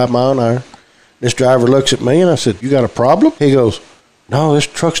 75 mile an hour. This driver looks at me, and I said, "You got a problem?" He goes, "No, this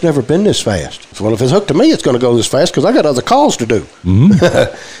truck's never been this fast." I said, "Well, if it's hooked to me, it's going to go this fast because I got other calls to do."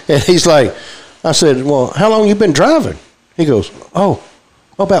 And he's like, I said, "Well, how long you been driving?" He goes,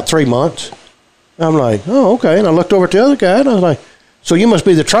 about 3 months. I'm like, "Oh, okay." And I looked over at the other guy, and I was like, "So you must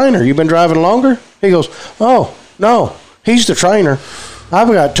be the trainer. You been driving longer?" He goes, "Oh, no, he's the trainer. I've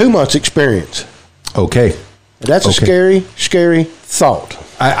got 2 months experience." Okay. That's a scary, scary thought.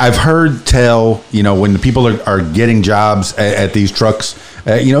 I've heard tell, when the people are getting jobs at these trucks,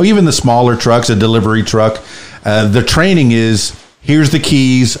 even the smaller trucks, a delivery truck, the training is, here's the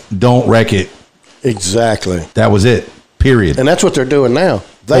keys, don't wreck it. Exactly. That was it, period. And that's what they're doing now.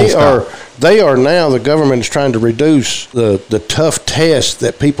 They are now, the government is trying to reduce the tough tests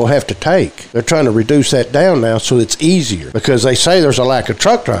that people have to take. They're trying to reduce that down now so it's easier because they say there's a lack of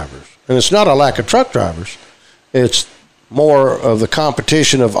truck drivers. And it's not a lack of truck drivers. It's more of the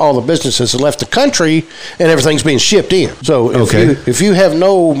competition of all the businesses that left the country and everything's being shipped in. So if you have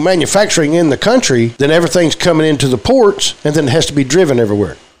no manufacturing in the country, then everything's coming into the ports and then it has to be driven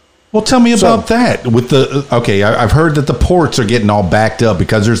everywhere. Well, tell me about that. I've heard that the ports are getting all backed up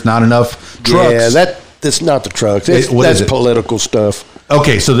because there's not enough trucks. Yeah, that's not the trucks. That's political stuff.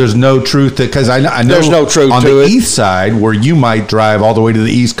 Okay, so there's no truth because I know there's no truth on to the it. east side where you might drive all the way to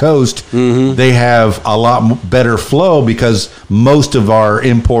the East Coast. They have a lot better flow because most of our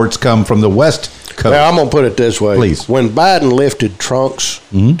imports come from the West Coast. Now, I'm going to put it this way. Please. When Biden lifted Trump's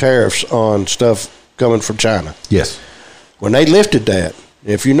tariffs on stuff coming from China, yes, when they lifted that,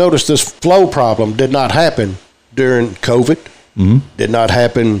 if you notice, this flow problem did not happen during COVID, did not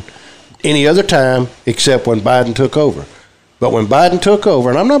happen any other time except when Biden took over. But when Biden took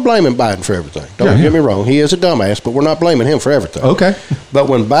over, and I'm not blaming Biden for everything. Don't get me wrong. He is a dumbass, but we're not blaming him for everything. Okay. But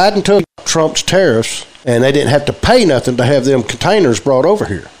when Biden took Trump's tariffs, and they didn't have to pay nothing to have them containers brought over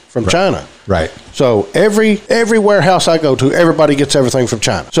here from China. Right. So every warehouse I go to, everybody gets everything from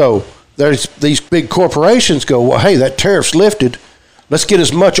China. So there's these big corporations go, well, hey, that tariff's lifted. Let's get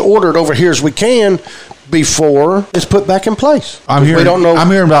as much ordered over here as we can before it's put back in place. I'm hearing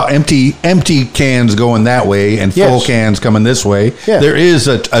about empty cans going that way and full cans coming this way. Yeah. There is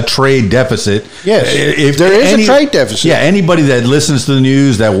a trade deficit. Yes, if there is a trade deficit. Yeah, anybody that listens to the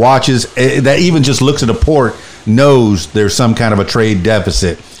news, that watches, that even just looks at a port knows there's some kind of a trade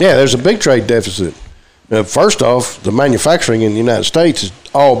deficit. Yeah, there's a big trade deficit. First off, the manufacturing in the United States is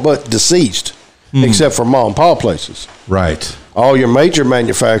all but deceased, except for mom and pop places. Right. All your major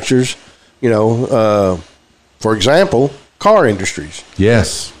manufacturers, for example, car industries.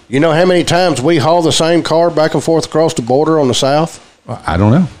 Yes. You know how many times we haul the same car back and forth across the border on the south? I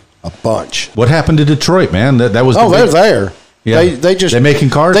don't know. A bunch. What happened to Detroit, man? That was they're there. Yeah. They're making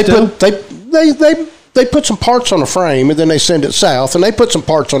cars still? They put some parts on the frame, and then they send it south, and they put some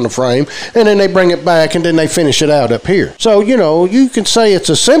parts on the frame, and then they bring it back, and then they finish it out up here. So, you can say it's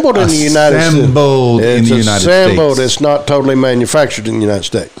assembled in the United States. Assembled in the United States. It's not totally manufactured in the United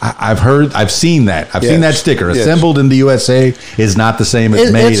States. I've seen that. I've seen that sticker. Yes. Assembled in the USA is not the same as made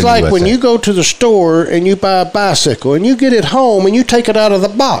in the USA. It's like when you go to the store and you buy a bicycle, and you get it home, and you take it out of the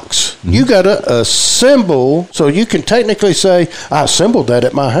box. Mm-hmm. You got to assemble, so you can technically say, I assembled that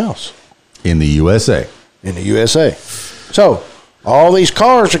at my house. In the USA. In the USA. So, all these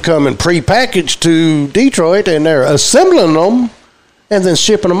cars are coming prepackaged to Detroit, and they're assembling them and then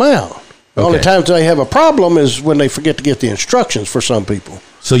shipping them out. The only times they have a problem is when they forget to get the instructions for some people.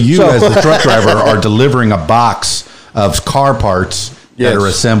 So as the truck driver, are delivering a box of car parts that are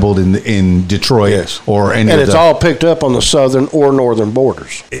assembled in Detroit or any and it's all picked up on the southern or northern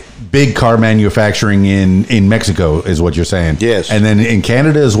borders. Big car manufacturing in Mexico is what you're saying. Yes. And then in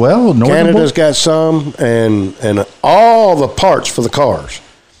Canada as well? Canada's got some, and all the parts for the cars.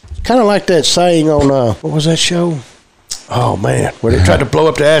 Kind of like that saying on, what was that show? Oh, man. Where they tried to blow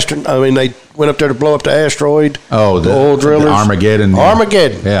up the asteroid. I mean, they went up there to blow up the asteroid. Oh, the oil drillers. The Armageddon.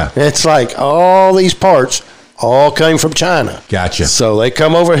 Armageddon. Yeah. It's like all these parts all came from China. Gotcha. So they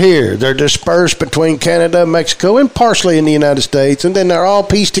come over here. They're dispersed between Canada, Mexico, and partially in the United States, and then they're all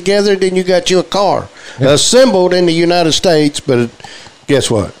pieced together. Then you got you a car assembled in the United States, but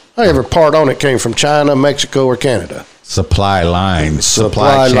guess what? Every part on it came from China, Mexico, or Canada. Supply lines,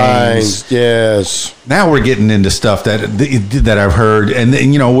 supply lines, yes. Now we're getting into stuff that I've heard, and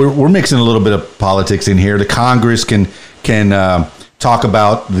we're mixing a little bit of politics in here. The Congress can talk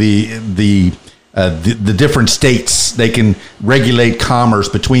about the different states. They can regulate commerce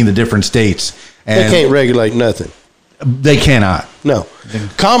between the different states. And they can't regulate nothing. They cannot. No.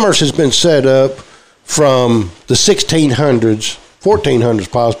 Commerce has been set up from the 1600s,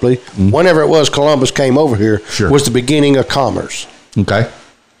 1400s possibly. Mm-hmm. Whenever it was Columbus came over here, was the beginning of commerce. Okay.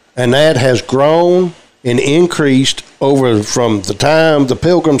 And that has grown and increased over from the time the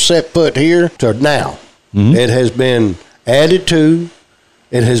Pilgrims set foot here to now. Mm-hmm. It has been added to.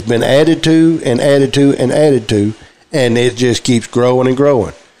 It has been added to and added to and added to, and it just keeps growing and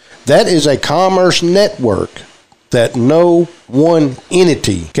growing. That is a commerce network that no one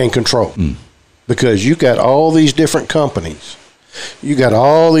entity can control because you got all these different companies. You got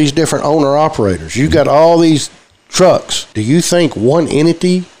all these different owner-operators. You got all these trucks. Do you think one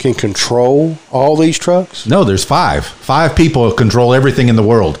entity can control all these trucks? No, there's five. Five people control everything in the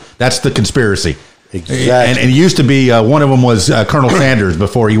world. That's the conspiracy. Exactly. And it used to be one of them was Colonel Sanders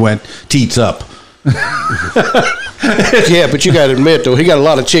before he went teats up. Yeah, but you got to admit, though, he got a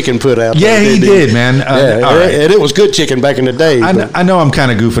lot of chicken put out there. Yeah, he did, man. And it was good chicken back in the day. I know I'm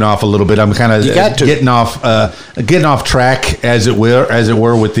kind of goofing off a little bit. I'm kind of getting off track, as it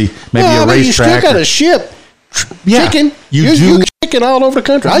were, with the a racetrack. You still got to ship chicken. You chicken all over the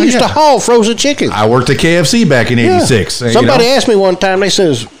country. I used to haul frozen chicken. I worked at KFC back in '86. Somebody asked me one time. They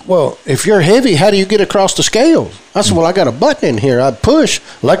says, "Well, if you're heavy, how do you get across the scales?" I said, "Well, I got a button in here. I push,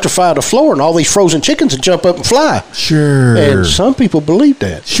 electrify the floor, and all these frozen chickens would jump up and fly." Sure. And some people believe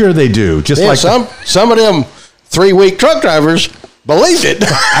that. Sure, they do. Just like some of them 3-week truck drivers believed it.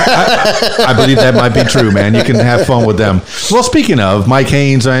 I believe that might be true, man. You can have fun with them. Well, speaking of Mike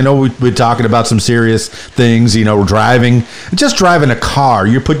Haynes, I know we've been talking about some serious things. Driving a car,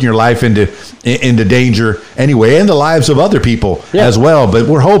 you're putting your life into danger anyway, and the lives of other people as well. But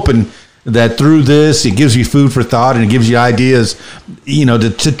we're hoping that through this, it gives you food for thought and it gives you ideas,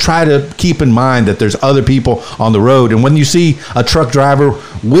 to try to keep in mind that there's other people on the road. And when you see a truck driver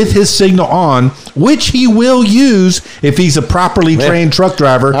with his signal on, which he will use if he's a properly trained truck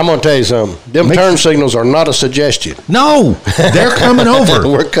driver. I'm going to tell you something. Them turn signals are not a suggestion. No, they're coming over.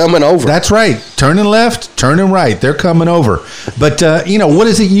 We're coming over. That's right. Turning left, turning right. They're coming over. But, what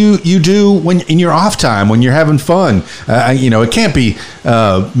is it you do when in your off time, when you're having fun? It can't be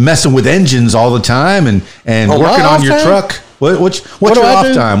messing with engines all the time and working on your truck. What's your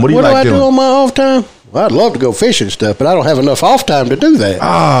off time? What do you like doing? What do I do on my off time? Well, I'd love to go fishing and stuff, but I don't have enough off time to do that.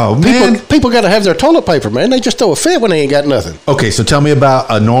 Oh, man. People got to have their toilet paper, man. They just throw a fit when they ain't got nothing. Okay, so tell me about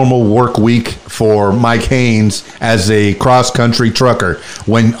a normal work week for Mike Haynes as a cross-country trucker.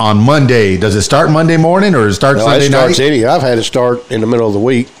 When on Monday, does it start Monday morning or does it start Sunday night? I've had it start in the middle of the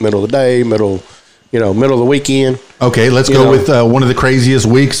week, middle of the day, middle of the weekend. Okay, let's go with one of the craziest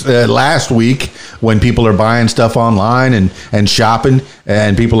weeks last week when people are buying stuff online and shopping,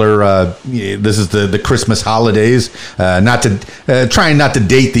 and people are. This is the Christmas holidays. Trying not to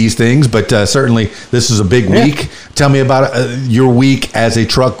date these things, but certainly this is a big week. Tell me about your week as a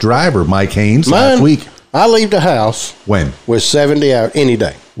truck driver, Mike Haynes. Last week. I leave the house When? with 70 hours any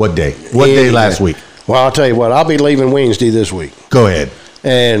day. What day? What day last week? Well, I'll tell you what. I'll be leaving Wednesday this week. Go ahead.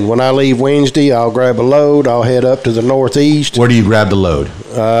 And when I leave Wednesday, I'll grab a load. I'll head up to the northeast. Where do you grab the load?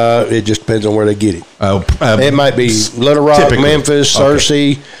 It just depends on where they get it. It It might be Little Rock, typically. Memphis,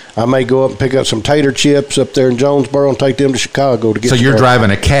 Searcy. I may go up and pick up some tater chips up there in Jonesboro and take them to Chicago to get. So you're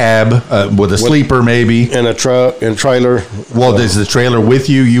driving a cab with a sleeper, maybe, in a truck and trailer. Well, is the trailer with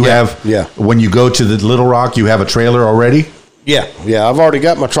you? You have. Yeah. When you go to the Little Rock, you have a trailer already. Yeah. I've already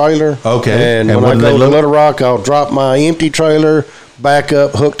got my trailer. Okay. And And when I what do go they to Little Rock, I'll drop my empty trailer, back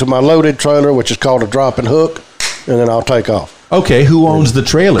up, hook to my loaded trailer, which is called a drop and hook, and then I'll take off. Okay. Who owns the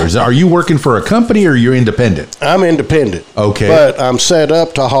trailers? Are you working for a company or you're independent? I'm independent. Okay. But I'm set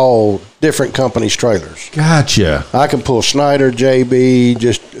up to haul different companies' trailers. Gotcha. I can pull Snyder, JB,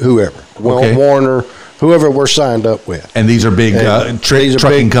 just whoever. Okay. Warner, whoever we're signed up with. And these are big These are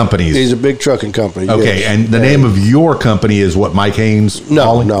trucking big- companies. These are big trucking companies. Okay. yes. And the name of your company is what? Mike Haynes? No,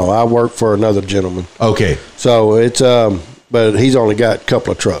 Hauling? no, I work for another gentleman. Okay. So it's but he's only got a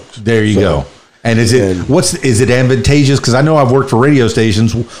couple of trucks. There you go. And is it advantageous? Because I know I've worked for radio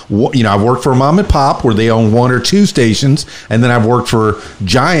stations. I've worked for a mom and pop where they own 1 or 2 stations, and then I've worked for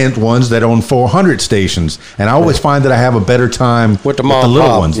giant ones that own 400 stations. And I always find that I have a better time With the mom and little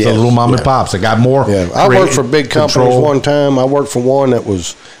pop, ones, yes. the little mom and pops. I got more. Yeah, I worked for big companies control. one time. I worked for one that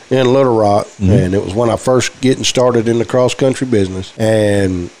was in Little Rock, Mm-hmm. and it was when I first getting started in the cross country business.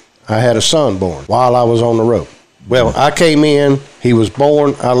 And I had a son born while I was on the road. Well, I came in, he was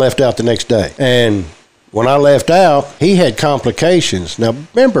born, I left out the next day. And when I left out, he had complications. Now,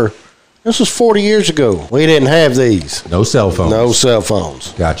 remember, this was 40 years ago. We didn't have these. No cell phones. No cell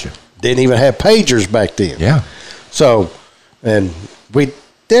phones. Gotcha. Didn't even have pagers back then. Yeah. So, and we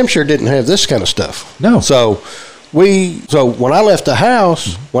damn sure didn't have this kind of stuff. No. So when I left the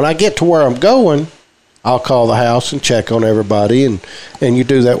house, when I get to where I'm going, I'll call the house and check on everybody, and you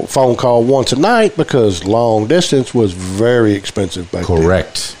do that phone call once a night because long distance was very expensive back then.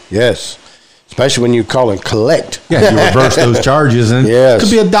 Correct. Yes. Especially when you call and collect. Yeah, you reverse those charges, and Yes. it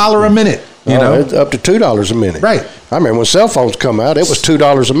could be $1 a minute. It's up to $2 a minute. Right. I remember when cell phones come out, it was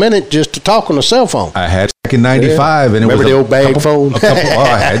 $2 a minute just to talk on the cell phone. I had back in '95, and it Remember was the old bag phone?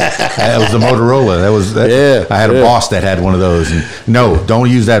 That was the Motorola. Yeah, I had a yeah. boss that had one of those. And no, don't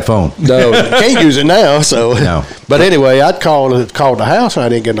use that phone. No, you can't use it now. So No. But anyway, I'd called the house and I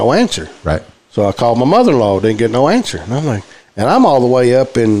didn't get no answer. Right. So I called my mother-in-law, didn't get no answer. And I'm like, and I'm all the way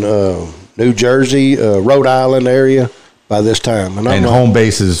up in New Jersey, Rhode Island area by this time. And I'm And like, home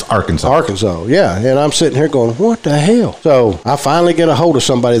base is Arkansas. Arkansas, yeah. And I'm sitting here going, what the hell? So I finally get a hold of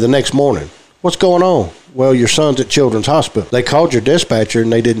somebody the next morning. What's going on? Well, your son's at Children's Hospital. They called your dispatcher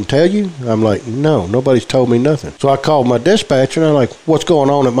and they didn't tell you? I'm like, no, nobody's told me nothing. So I called my dispatcher and I'm like, what's going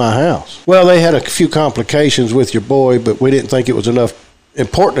on at my house? Well, they had a few complications with your boy, but we didn't think it was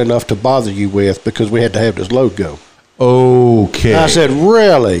important enough to bother you with because we had to have this load go. Okay. I said,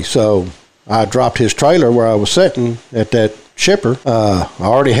 really? So I dropped his trailer where I was sitting at that shipper. I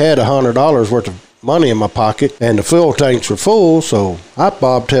already had $100 worth of money in my pocket, and the fuel tanks were full, so I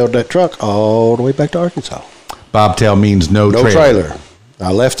bobtailed that truck all the way back to Arkansas. Bobtail means no trailer.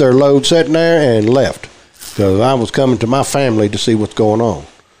 I left their load sitting there and left because I was coming to my family to see what's going on.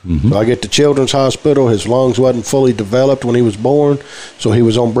 So I get to Children's Hospital. His lungs wasn't fully developed when he was born, so he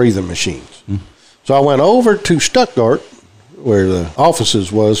was on breathing machines. So I went over to Stuttgart, where the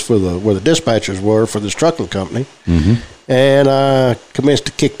offices was where the dispatchers were for this trucking company, and I commenced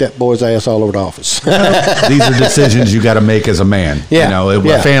to kick that boy's ass all over the office. These are decisions you got to make as a man. Yeah,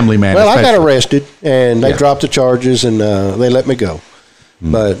 a family man. Well, I got especially. arrested, and they Yeah. dropped the charges, and they let me go.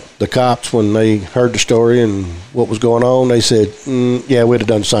 But the cops, when they heard the story and what was going on, they said, yeah, we'd have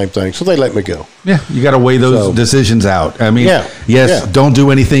done the same thing. So they let me go. Yeah, you got to weigh those So- decisions out. I mean, Yeah, yes, yeah. don't do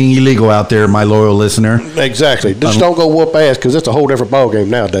anything illegal out there, my loyal listener. Exactly. Just don't go whoop ass because it's a whole different ballgame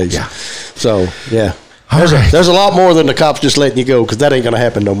nowadays. Yeah. So, yeah. All There's, right. there's a lot more than the cops just letting you go because that ain't going to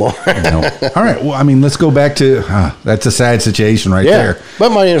happen no more. No. All right. Well, I mean, let's go back to that's a sad situation right Yeah. there.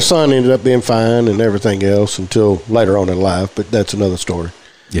 But my son ended up being fine and everything else until later on in life, but that's another story.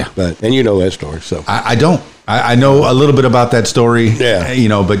 Yeah. And you know that story, so. I don't. I know a little bit about that story. Yeah.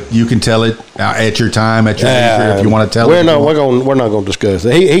 But you can tell it at your time, at your leisure, if you want to tell it. We're not going to discuss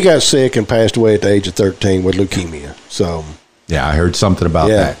it. He got sick and passed away at the age of 13 with leukemia. So, Yeah, I heard something about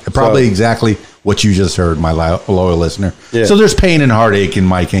Yeah, that. Probably so- exactly what you just heard, my loyal listener. Yeah. So there's pain and heartache in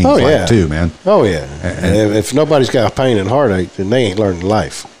Mike Haynes' life too, man. Oh, yeah. And- If nobody's got pain and heartache, then they ain't learning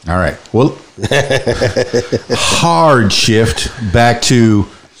life. All right. Well, hard shift back to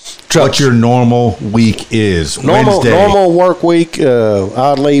what your normal week is. Normal work week.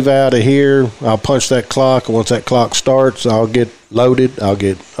 I'll leave out of here. I'll punch that clock. And once that clock starts, I'll get loaded. I'll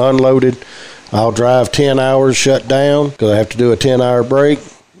get unloaded. I'll drive 10 hours, shut down, because I have to do a 10-hour break.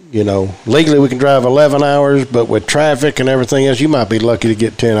 You know, legally we can drive 11 hours, but with traffic and everything else, you might be lucky to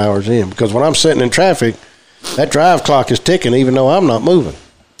get 10 hours in. Because when I'm sitting in traffic, that drive clock is ticking even though I'm not moving.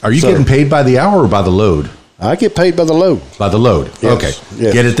 Are you getting paid by the hour or by the load? I get paid by the load. By the load. Yes. Okay.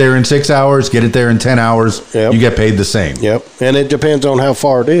 Yes. Get it there in 6 hours, get it there in 10 hours. Yep. You get paid the same. Yep. And it depends on how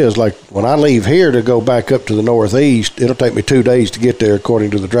far it is. Like when I leave here to go back up to the northeast, it'll take me 2 days to get there according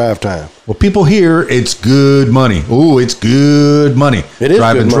to the drive time. Well, people here, it's good money. Ooh, it's good money. It is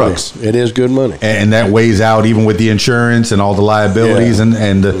driving good trucks. Money. It is good money. And that weighs out even with the insurance and all the liabilities and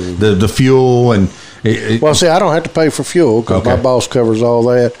the fuel and well, see, I don't have to pay for fuel because my boss covers all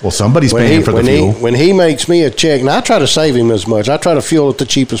that. Well, somebody's paying for the fuel. When he makes me a check, and I try to save him as much. I try to fuel at the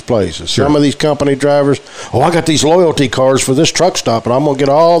cheapest places. Sure. Some of these company drivers, I got these loyalty cards for this truck stop, and I'm going to get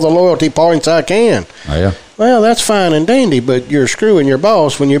all the loyalty points I can. Oh, yeah. Well, that's fine and dandy, but you're screwing your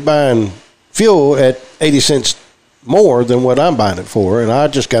boss when you're buying fuel at 80 cents more than what I'm buying it for, and I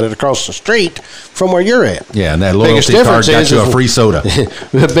just got it across the street from where you're at. Yeah, and that loyalty card got you a free soda.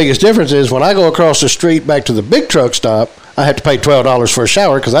 The biggest difference is when I go across the street back to the big truck stop, I have to pay $12 for a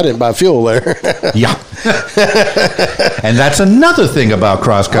shower because I didn't buy fuel there. Yeah. And that's another thing about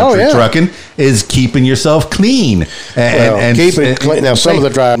cross-country trucking is keeping yourself clean. And keep it clean. Now, some of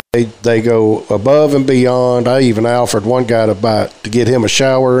the drivers, they go above and beyond. I even offered one guy to get him a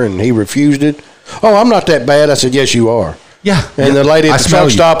shower, and he refused it. Oh, I'm not that bad. I said, yes, you are. Yeah. And the lady at the truck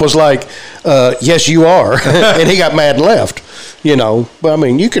stop was like, yes, you are. And he got mad and left, you know. But,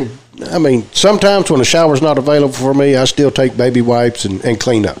 I mean, sometimes when a shower's not available for me, I still take baby wipes and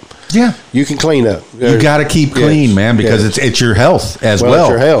clean up. Yeah. You can clean up. You got to keep clean, man, because it's your health as well. It's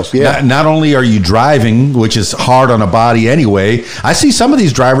your health, yeah. Not only are you driving, which is hard on a body anyway. I see some of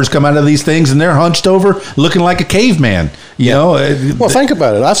these drivers come out of these things and they're hunched over looking like a caveman. You know? Well, think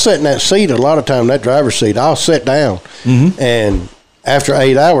about it. I sit in that seat a lot of time, that driver's seat. I'll sit down, and after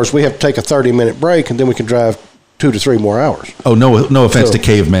 8 hours, we have to take a 30-minute break, and then we can drive 2 to 3 more hours. Oh, no offense to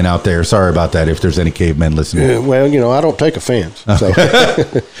cavemen out there. Sorry about that if there's any cavemen listening. Well, you know, I don't take offense. So.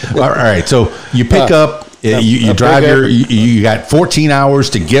 All right. So you pick up, you drive you got 14 hours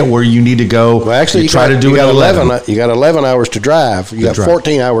to get where you need to go. Well, actually, you got 11. You got 11 hours to drive. You got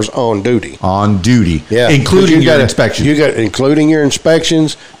 14 hours on duty. On duty. Yeah. Including your inspections. Including your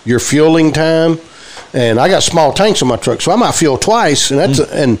inspections, your fueling time. And I got small tanks on my truck, so I might fuel twice. And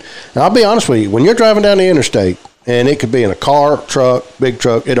and I'll be honest with you, when you're driving down the interstate, and it could be in a car, truck, big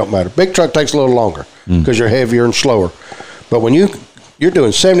truck, it don't matter. Big truck takes a little longer because you're heavier and slower. But when you're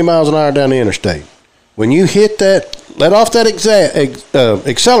doing 70 miles an hour down the interstate, when you hit let off that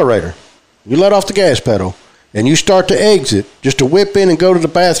accelerator, you let off the gas pedal, and you start to exit, just to whip in and go to the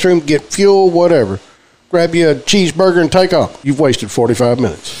bathroom, get fuel, whatever, grab you a cheeseburger and take off. You've wasted 45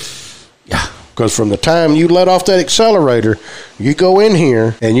 minutes. Yeah. Because from the time you let off that accelerator, you go in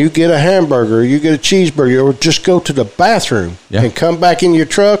here and you get a hamburger, you get a cheeseburger, or just go to the bathroom and come back in your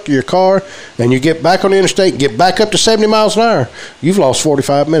truck, your car, and you get back on the interstate and get back up to 70 miles an hour, you've lost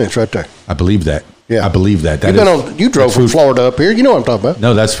 45 minutes right there. I believe that. Yeah, I believe that. You drove from Florida up here. You know what I'm talking about.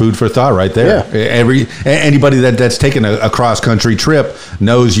 No, that's food for thought right there. Yeah. Anybody that's taken a cross-country trip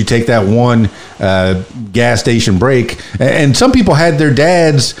knows you take that one gas station break. And some people had their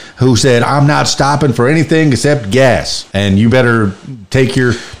dads who said, I'm not stopping for anything except gas. And you better take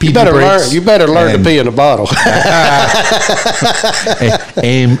your pee breaks. You better learn to pee in a bottle.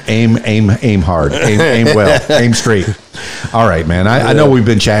 Aim hard. Aim well. Aim straight. All right, man. I know we've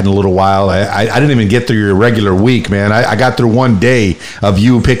been chatting a little while. I didn't even get through your regular week, man. I got through one day of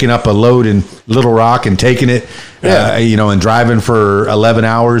you picking up a load in Little Rock and taking it, and driving for 11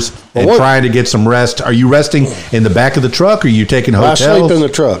 hours and trying to get some rest. Are you resting in the back of the truck, or are you taking hotels? I sleep in the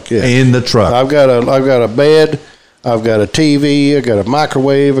truck, yeah. In the truck. I've got a bed. I've got a TV, I got a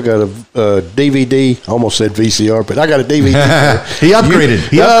microwave, I got a DVD. I almost said VCR, but I got a DVD. I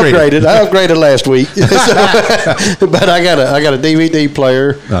upgraded last week. But I got a DVD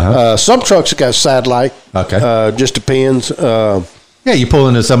player. Some trucks have got satellite. Okay. Just depends. Yeah, you pull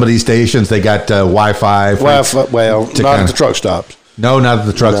into some of these stations, they got Wi-Fi. Well, not at the truck stops. No, not at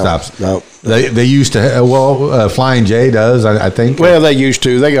the truck stops. No. They used to, Flying J does, I think. Well, they used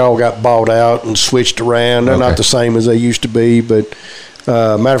to. They all got bought out and switched around. They're not the same as they used to be, but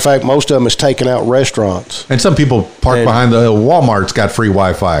matter of fact, most of them is taking out restaurants. And some people park behind the Walmart's got free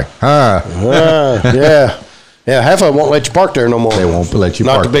Wi-Fi. Yeah. Yeah, half of them won't let you park there no more. They won't let you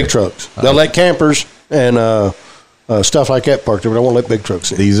park Not the big trucks. They'll let campers and stuff like that parked there, but I won't let big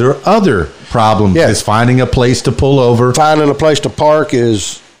trucks in. These are other problems. Yeah. Is finding a place to pull over. Finding a place to park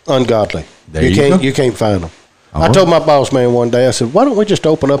is ungodly. There you go. You can't find them. Uh-huh. I told my boss man one day, I said, why don't we just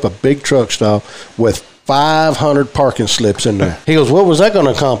open up a big truck stop with 500 parking slips in there? He goes, what was that going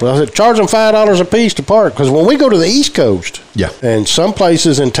to accomplish? I said, charge them $5 a piece to park. Because when we go to the East Coast, Yeah. and some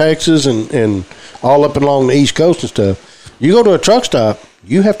places in Texas and all up and along the East Coast and stuff, you go to a truck stop,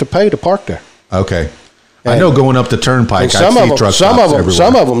 you have to pay to park there. Okay. I know going up the turnpike, And some I of see them, truck some stops of them, everywhere.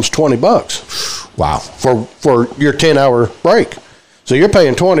 some of them's $20 Wow. for your 10-hour break. So you're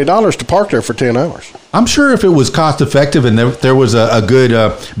paying $20 to park there for 10 hours. I'm sure if it was cost effective and there was a good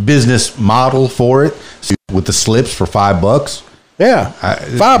business model for it with the slips for $5. Yeah,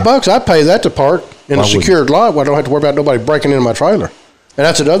 $5. I'd pay that to park in a secured lot where I don't have to worry about nobody breaking into my trailer. And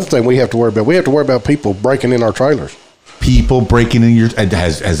that's another thing we have to worry about. We have to worry about people breaking in our trailers. People breaking in your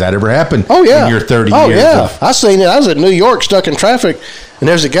has that ever happened? Oh yeah, in your 30 oh, years. Yeah, I seen it. I was in New York, stuck in traffic, and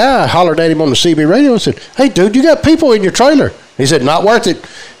there's a guy. I hollered at him on the CB radio and said, "Hey, dude, you got people in your trailer?" He said, "Not worth it,"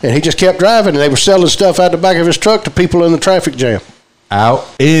 and he just kept driving. And they were selling stuff out the back of his truck to people in the traffic jam. Out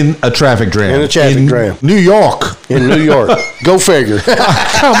in a traffic jam. In a traffic jam. New York. In New York. Go figure.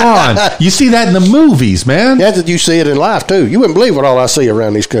 Come on. You see that in the movies, man. That's that you see it in life, too. You wouldn't believe what all I see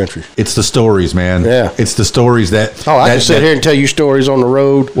around these countries. It's the stories, man. Yeah. It's the stories that. Oh, I can sit here and tell you stories on the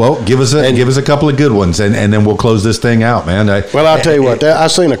road. Well, give us a couple of good ones, and then we'll close this thing out, man. Well, I'll tell you what. I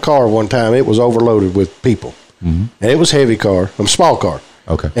seen a car one time. It was overloaded with people. Mm-hmm. And it was a heavy car, a small car.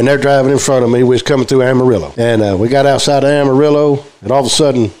 Okay. And they're driving in front of me. We was coming through Amarillo. And we got outside of Amarillo, and all of a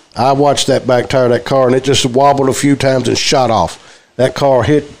sudden, I watched that back tire of that car, and it just wobbled a few times and shot off. That car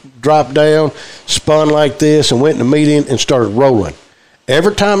dropped down, spun like this, and went in the median and started rolling.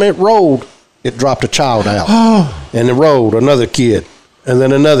 Every time it rolled, it dropped a child out. And it rolled another kid, and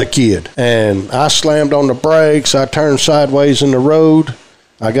then another kid. And I slammed on the brakes. I turned sideways in the road.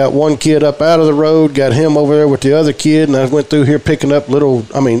 I got one kid up out of the road, got him over there with the other kid, and I went through here picking up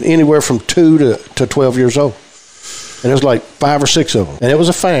anywhere from 2 to 12 years old. And it was like 5 or 6 of them. And it was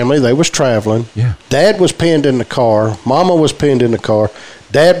a family. They was traveling. Yeah. Dad was pinned in the car. Mama was pinned in the car.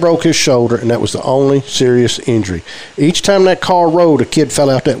 Dad broke his shoulder, and that was the only serious injury. Each time that car rolled, a kid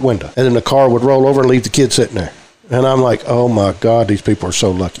fell out that window. And then the car would roll over and leave the kid sitting there. And I'm like, oh, my God, these people are so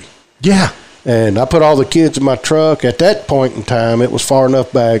lucky. Yeah. And I put all the kids in my truck. At that point in time, it was far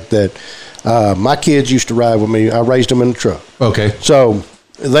enough back that my kids used to ride with me. I raised them in the truck. Okay. So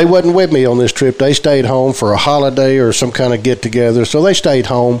they wasn't with me on this trip. They stayed home for a holiday or some kind of get together. So they stayed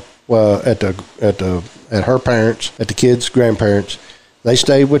home at her parents, at the kids' grandparents. They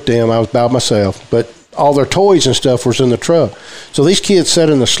stayed with them. I was by myself, but all their toys and stuff was in the truck. So these kids sat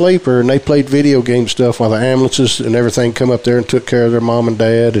in the sleeper and they played video game stuff while the ambulances and everything come up there and took care of their mom and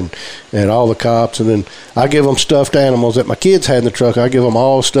dad and all the cops. And then I give them stuffed animals that my kids had in the truck. I give them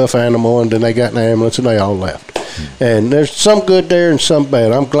all stuffed animal, and then they got in the ambulance and they all left. And there's some good there and some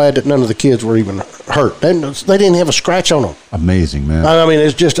bad. I'm glad that none of the kids were even hurt. They didn't have a scratch on them. Amazing, man. I mean,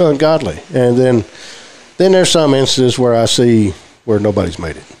 it's just ungodly. And then there's some instances where I see where nobody's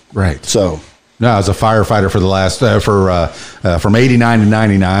made it. Right. So. No, I was a firefighter for the last from '89 to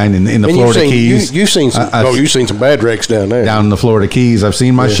 '99 in the Florida Keys. You've seen some bad wrecks down there. Down in the Florida Keys, I've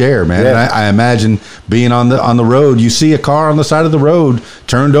seen my share, man. Yeah. And I imagine being on the road. You see a car on the side of the road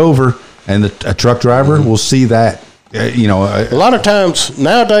turned over, and a truck driver will see that. A lot of times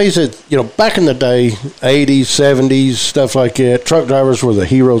nowadays, back in the day, 80s, 70s, stuff like that, truck drivers were the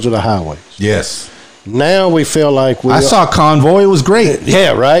heroes of the highways. Yes. Now we feel like I saw Convoy. It was great.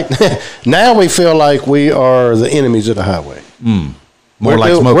 Yeah, right. Now we feel like we are the enemies of the highway. More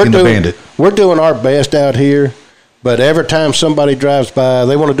like Smokey and the Bandit. We're doing our best out here, but every time somebody drives by,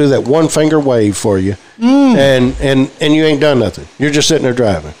 they want to do that one finger wave for you, and you ain't done nothing. You're just sitting there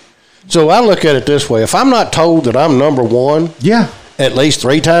driving. So I look at it this way: if I'm not told that I'm number one, at least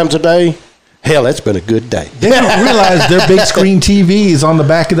 3 times a day. Hell, that's been a good day. They don't realize their big screen TVs on the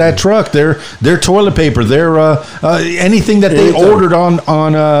back of that truck. Their toilet paper, their anything that they ordered on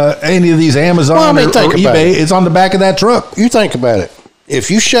any of these Amazon or eBay is on the back of that truck. You think about it. If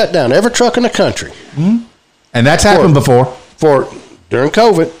you shut down every truck in the country, and that's happened before. During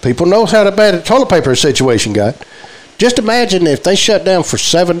COVID, people know how bad the toilet paper situation got. Just imagine if they shut down for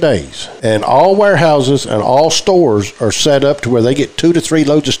 7 days and all warehouses and all stores are set up to where they get 2 to 3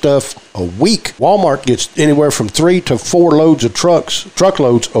 loads of stuff a week. Walmart gets anywhere from 3 to 4 loads of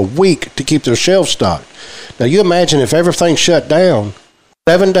truckloads a week to keep their shelves stocked. Now you imagine if everything shut down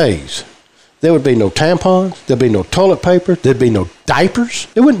 7 days, there would be no tampons, there'd be no toilet paper, there'd be no diapers.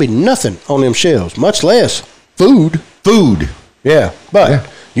 There wouldn't be nothing on them shelves, much less food. Food. Yeah, but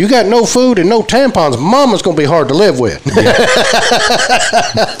You got no food and no tampons. Mama's going to be hard to live with.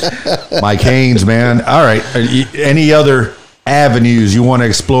 Mike Haynes, man. All right. Any other avenues you want to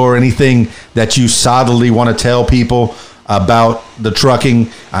explore? Anything that you solidly want to tell people about the trucking?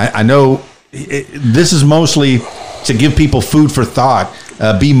 I know this is mostly to give people food for thought.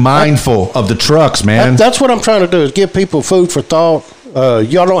 Be mindful of the trucks, man. That's what I'm trying to do, is give people food for thought.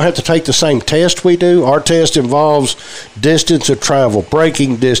 Y'all don't have to take the same test we do. Our test involves distance of travel,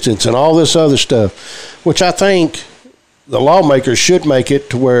 braking distance, and all this other stuff, which I think the lawmakers should make it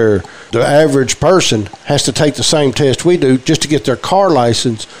to where the average person has to take the same test we do just to get their car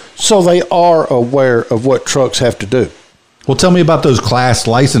license, so they are aware of what trucks have to do. Well, tell me about those class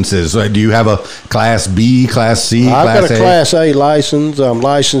licenses. Do you have a Class B, Class C, I've Class got a A? Class A license. I'm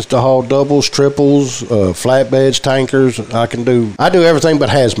licensed to haul doubles, triples, flatbeds, tankers. I do everything but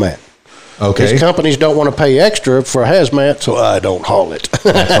hazmat. Okay. These companies don't want to pay extra for hazmat, so I don't haul it.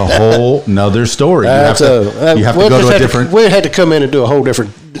 That's a whole nother story. You have to go to a different... We had to come in and do a whole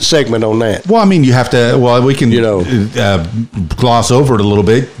different segment on that. Well, I mean, you have to... Well, we can gloss over it a little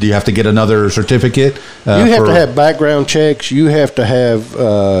bit. Do you have to get another certificate? You have to have background checks. You have to have...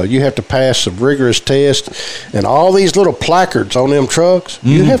 you have to pass some rigorous tests. And all these little placards on them trucks,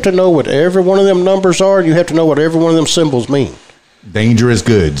 you have to know what every one of them numbers are, and you have to know what every one of them symbols mean. Dangerous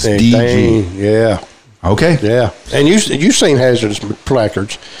goods, DG. Yeah. Okay. Yeah. And you've seen hazardous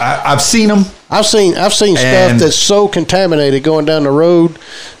placards. I've seen them. I've seen stuff that's so contaminated going down the road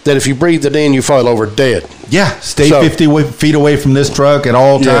that if you breathe it in, you fall over dead. Yeah. Stay 50 feet away from this truck at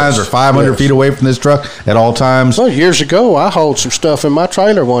all times, or 500 feet away from this truck at all times. Well, years ago, I hauled some stuff in my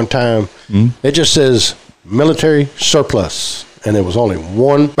trailer one time. It just says military surplus, and there was only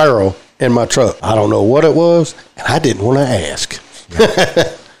one barrel in my truck. I don't know what it was, and I didn't want to ask.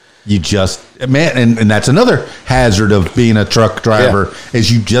 You just, man, and that's another hazard of being a truck driver,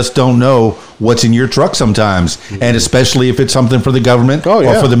 is you just don't know what's in your truck sometimes. And especially if it's something for the government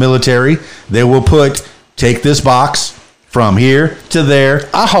or for the military, they will take this box from here to there.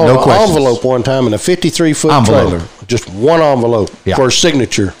 I hauled an envelope one time in a 53-foot trailer. Just one envelope for a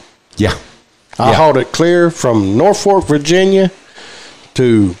signature. Yeah. I hauled it clear from Norfolk, Virginia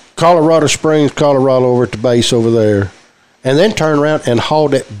to Colorado Springs, Colorado, over at the base over there, and then turned around and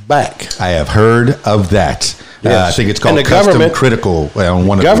hauled it back. I have heard of that. Yes. I think it's called custom critical.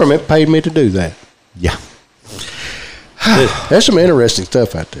 The government paid me to do that. Yeah. There's some interesting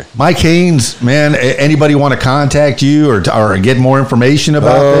stuff out there. Mike Haynes, man, anybody want to contact you or get more information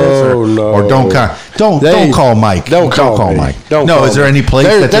about this? Or don't call Mike. Don't call Mike. Is there any place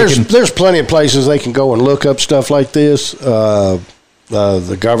there's plenty of places they can go and look up stuff like this.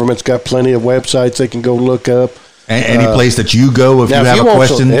 The government's got plenty of websites they can go look up. Any place that you go if you have a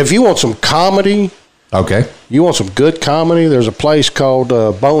question? If you want some comedy, you want some good comedy, there's a place called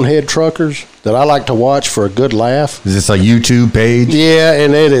Bonehead Truckers that I like to watch for a good laugh. Is this a YouTube page? Yeah,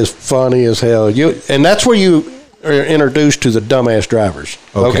 and it is funny as hell. And that's where you are introduced to the dumbass drivers.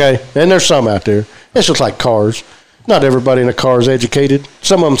 Okay? And there's some out there. It's just like cars. Not everybody in a car is educated.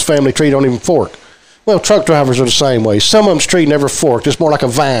 Some of them's family tree don't even fork. Well, truck drivers are the same way. Some of them's tree never forked. It's more like a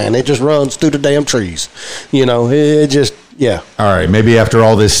vine. It just runs through the damn trees. It just, yeah. All right. Maybe after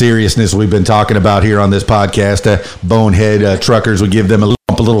all this seriousness we've been talking about here on this podcast, Bonehead Truckers would give them a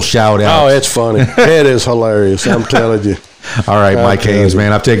little shout out. Oh, it's funny. It is hilarious. I'm telling you. All right, Mike Haynes,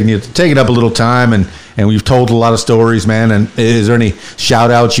 man. I've taken up a little time, and we've told a lot of stories, man. And is there any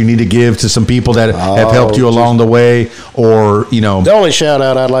shout outs you need to give to some people that have helped you along the way, or The only shout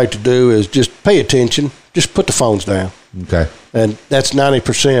out I'd like to do is just pay attention. Just put the phones down. Okay. And that's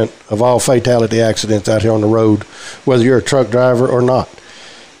 90% of all fatality accidents out here on the road, whether you're a truck driver or not.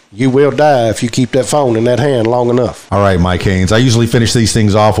 You will die if you keep that phone in that hand long enough. All right, Mike Haynes. I usually finish these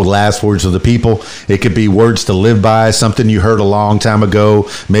things off with last words of the people. It could be words to live by, something you heard a long time ago,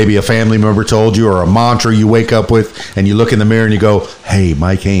 maybe a family member told you, or a mantra you wake up with, and you look in the mirror and you go, hey,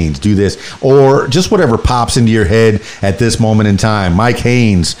 Mike Haynes, do this. Or just whatever pops into your head at this moment in time. Mike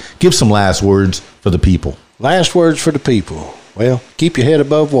Haynes, give some last words for the people. Last words for the people. Well, keep your head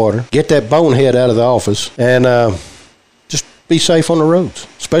above water. Get that bonehead out of the office. And just be safe on the roads,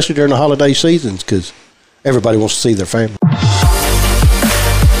 especially during the holiday seasons, because everybody wants to see their family.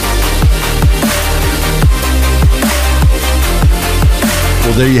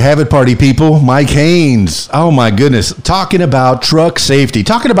 Well, there you have it, party people. Mike Haynes. Oh, my goodness. Talking about truck safety,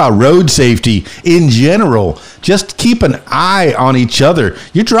 talking about road safety in general. Just keep an eye on each other.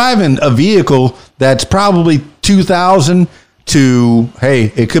 You're driving a vehicle that's probably 2,000 to, hey,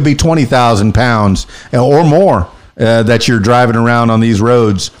 it could be 20,000 pounds or more that you're driving around on these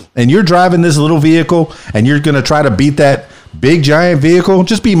roads. And you're driving this little vehicle and you're going to try to beat that big giant vehicle,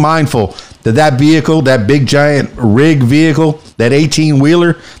 just be mindful that vehicle, that big giant rig vehicle, that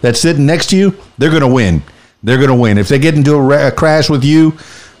 18-wheeler that's sitting next to you, they're going to win. They're going to win. If they get into a crash with you,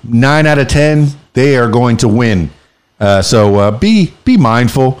 9 out of 10, they are going to win. So be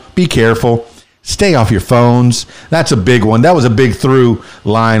mindful, be careful, stay off your phones. That's a big one. That was a big through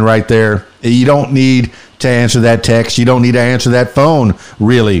line right there. You don't need to answer that text. You don't need to answer that phone,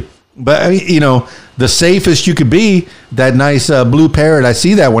 really. But, the safest you could be, that nice blue Parrot. I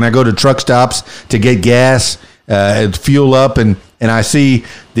see that when I go to truck stops to get gas and fuel up, and I see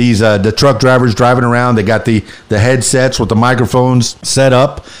these the truck drivers driving around. They got the headsets with the microphones set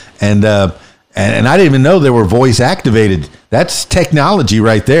up, and I didn't even know they were voice activated. That's technology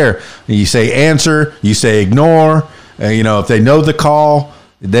right there. You say answer, you say ignore. If they know the call,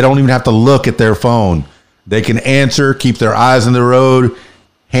 they don't even have to look at their phone. They can answer, keep their eyes on the road,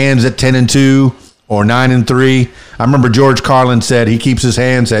 hands at 10 and 2 or 9 and 3. I remember George Carlin said he keeps his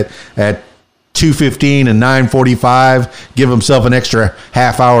hands at 2:15 and 9:45, give himself an extra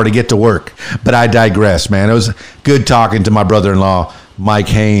half hour to get to work. But I digress, man. It was good talking to my brother-in-law, Mike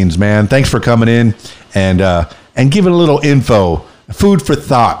Haynes, man. Thanks for coming in and giving a little info, food for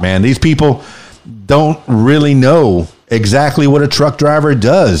thought, man. These people don't really know exactly what a truck driver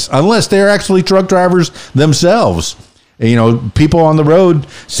does unless they're actually truck drivers themselves. People on the road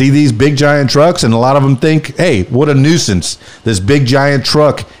see these big giant trucks, and a lot of them think, hey, what a nuisance. This big giant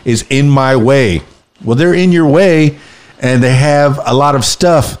truck is in my way. Well, they're in your way, and they have a lot of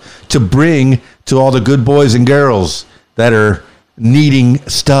stuff to bring to all the good boys and girls that are needing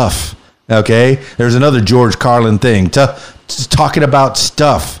stuff. Okay? There's another George Carlin thing, talking about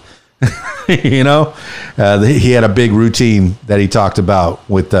stuff. He had a big routine that he talked about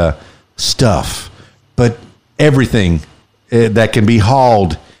with stuff. But everything that can be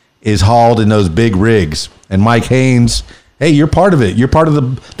hauled is hauled in those big rigs. And Mike Haynes, hey, you're part of it. You're part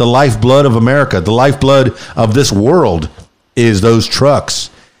of the lifeblood of America. The lifeblood of this world is those trucks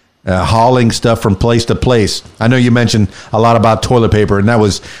hauling stuff from place to place. I know you mentioned a lot about toilet paper, and that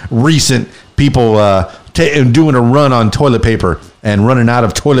was recent. People doing a run on toilet paper and running out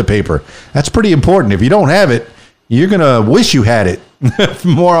of toilet paper. That's pretty important. If you don't have it, you're going to wish you had it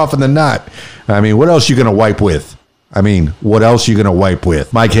more often than not. I mean, what else you going to wipe with?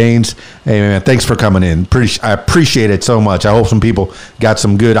 Mike Haynes, hey, man, thanks for coming in. I appreciate it so much. I hope some people got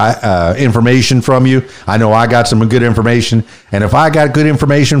some good information from you. I know I got some good information. And if I got good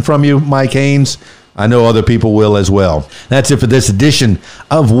information from you, Mike Haynes, I know other people will as well. That's it for this edition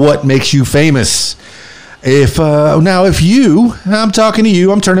of What Makes You Famous. I'm talking to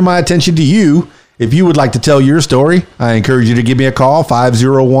you, I'm turning my attention to you. If you would like to tell your story, I encourage you to give me a call,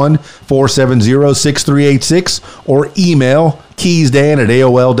 501-470-6386, or email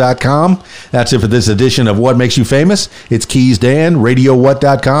keysdan@aol.com. That's it for this edition of What Makes You Famous. It's KeysDan,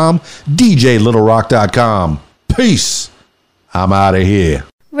 RadioWhat.com, DJLittleRock.com. Peace. I'm out of here.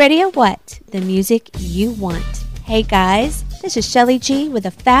 Radio What, the music you want. Hey guys, this is Shelly G with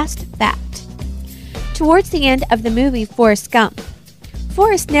a fast fact. Towards the end of the movie Forrest Gump,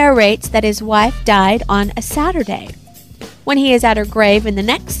 Forrest narrates that his wife died on a Saturday. When he is at her grave in the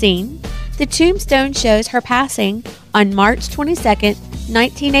next scene, the tombstone shows her passing on March 22nd,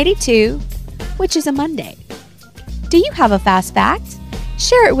 1982, which is a Monday. Do you have a fast fact?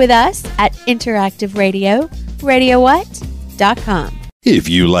 Share it with us at Interactive Radio, RadioWhat.com. If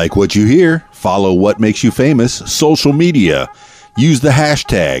you like what you hear, follow What Makes You Famous social media. Use the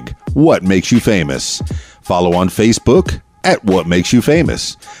hashtag What Makes You Famous. Follow on Facebook at What Makes You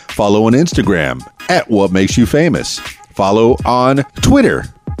Famous. Follow on Instagram at What Makes You Famous. Follow on Twitter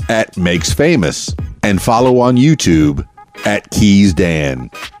at Makes Famous. And follow on YouTube at Keys Dan.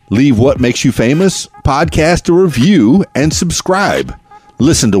 Leave What Makes You Famous podcast a review and subscribe.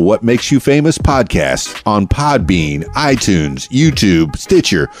 Listen to What Makes You Famous podcast on Podbean, iTunes, YouTube,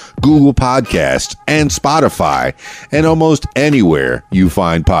 Stitcher, Google Podcasts, and Spotify, and almost anywhere you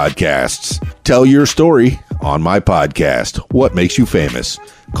find podcasts. Tell your story on my podcast, What Makes You Famous.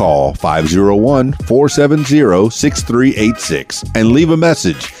 Call 501-470-6386 and leave a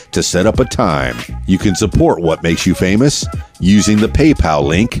message to set up a time. You can support What Makes You Famous using the PayPal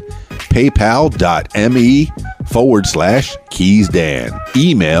link, paypal.me/KeysDan.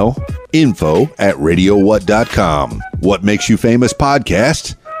 Email info@radiowhat.com. What Makes You Famous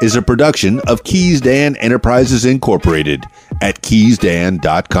podcast is a production of Keys Dan Enterprises Incorporated at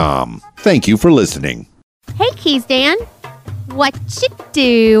keysdan.com. Thank you for listening. Hey Keys Dan, what you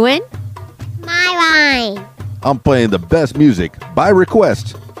doing? My line. I'm playing the best music by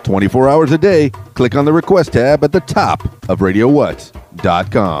request 24 hours a day. Click on the request tab at the top of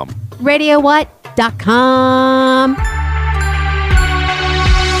RadioWhat.com. RadioWhat.com.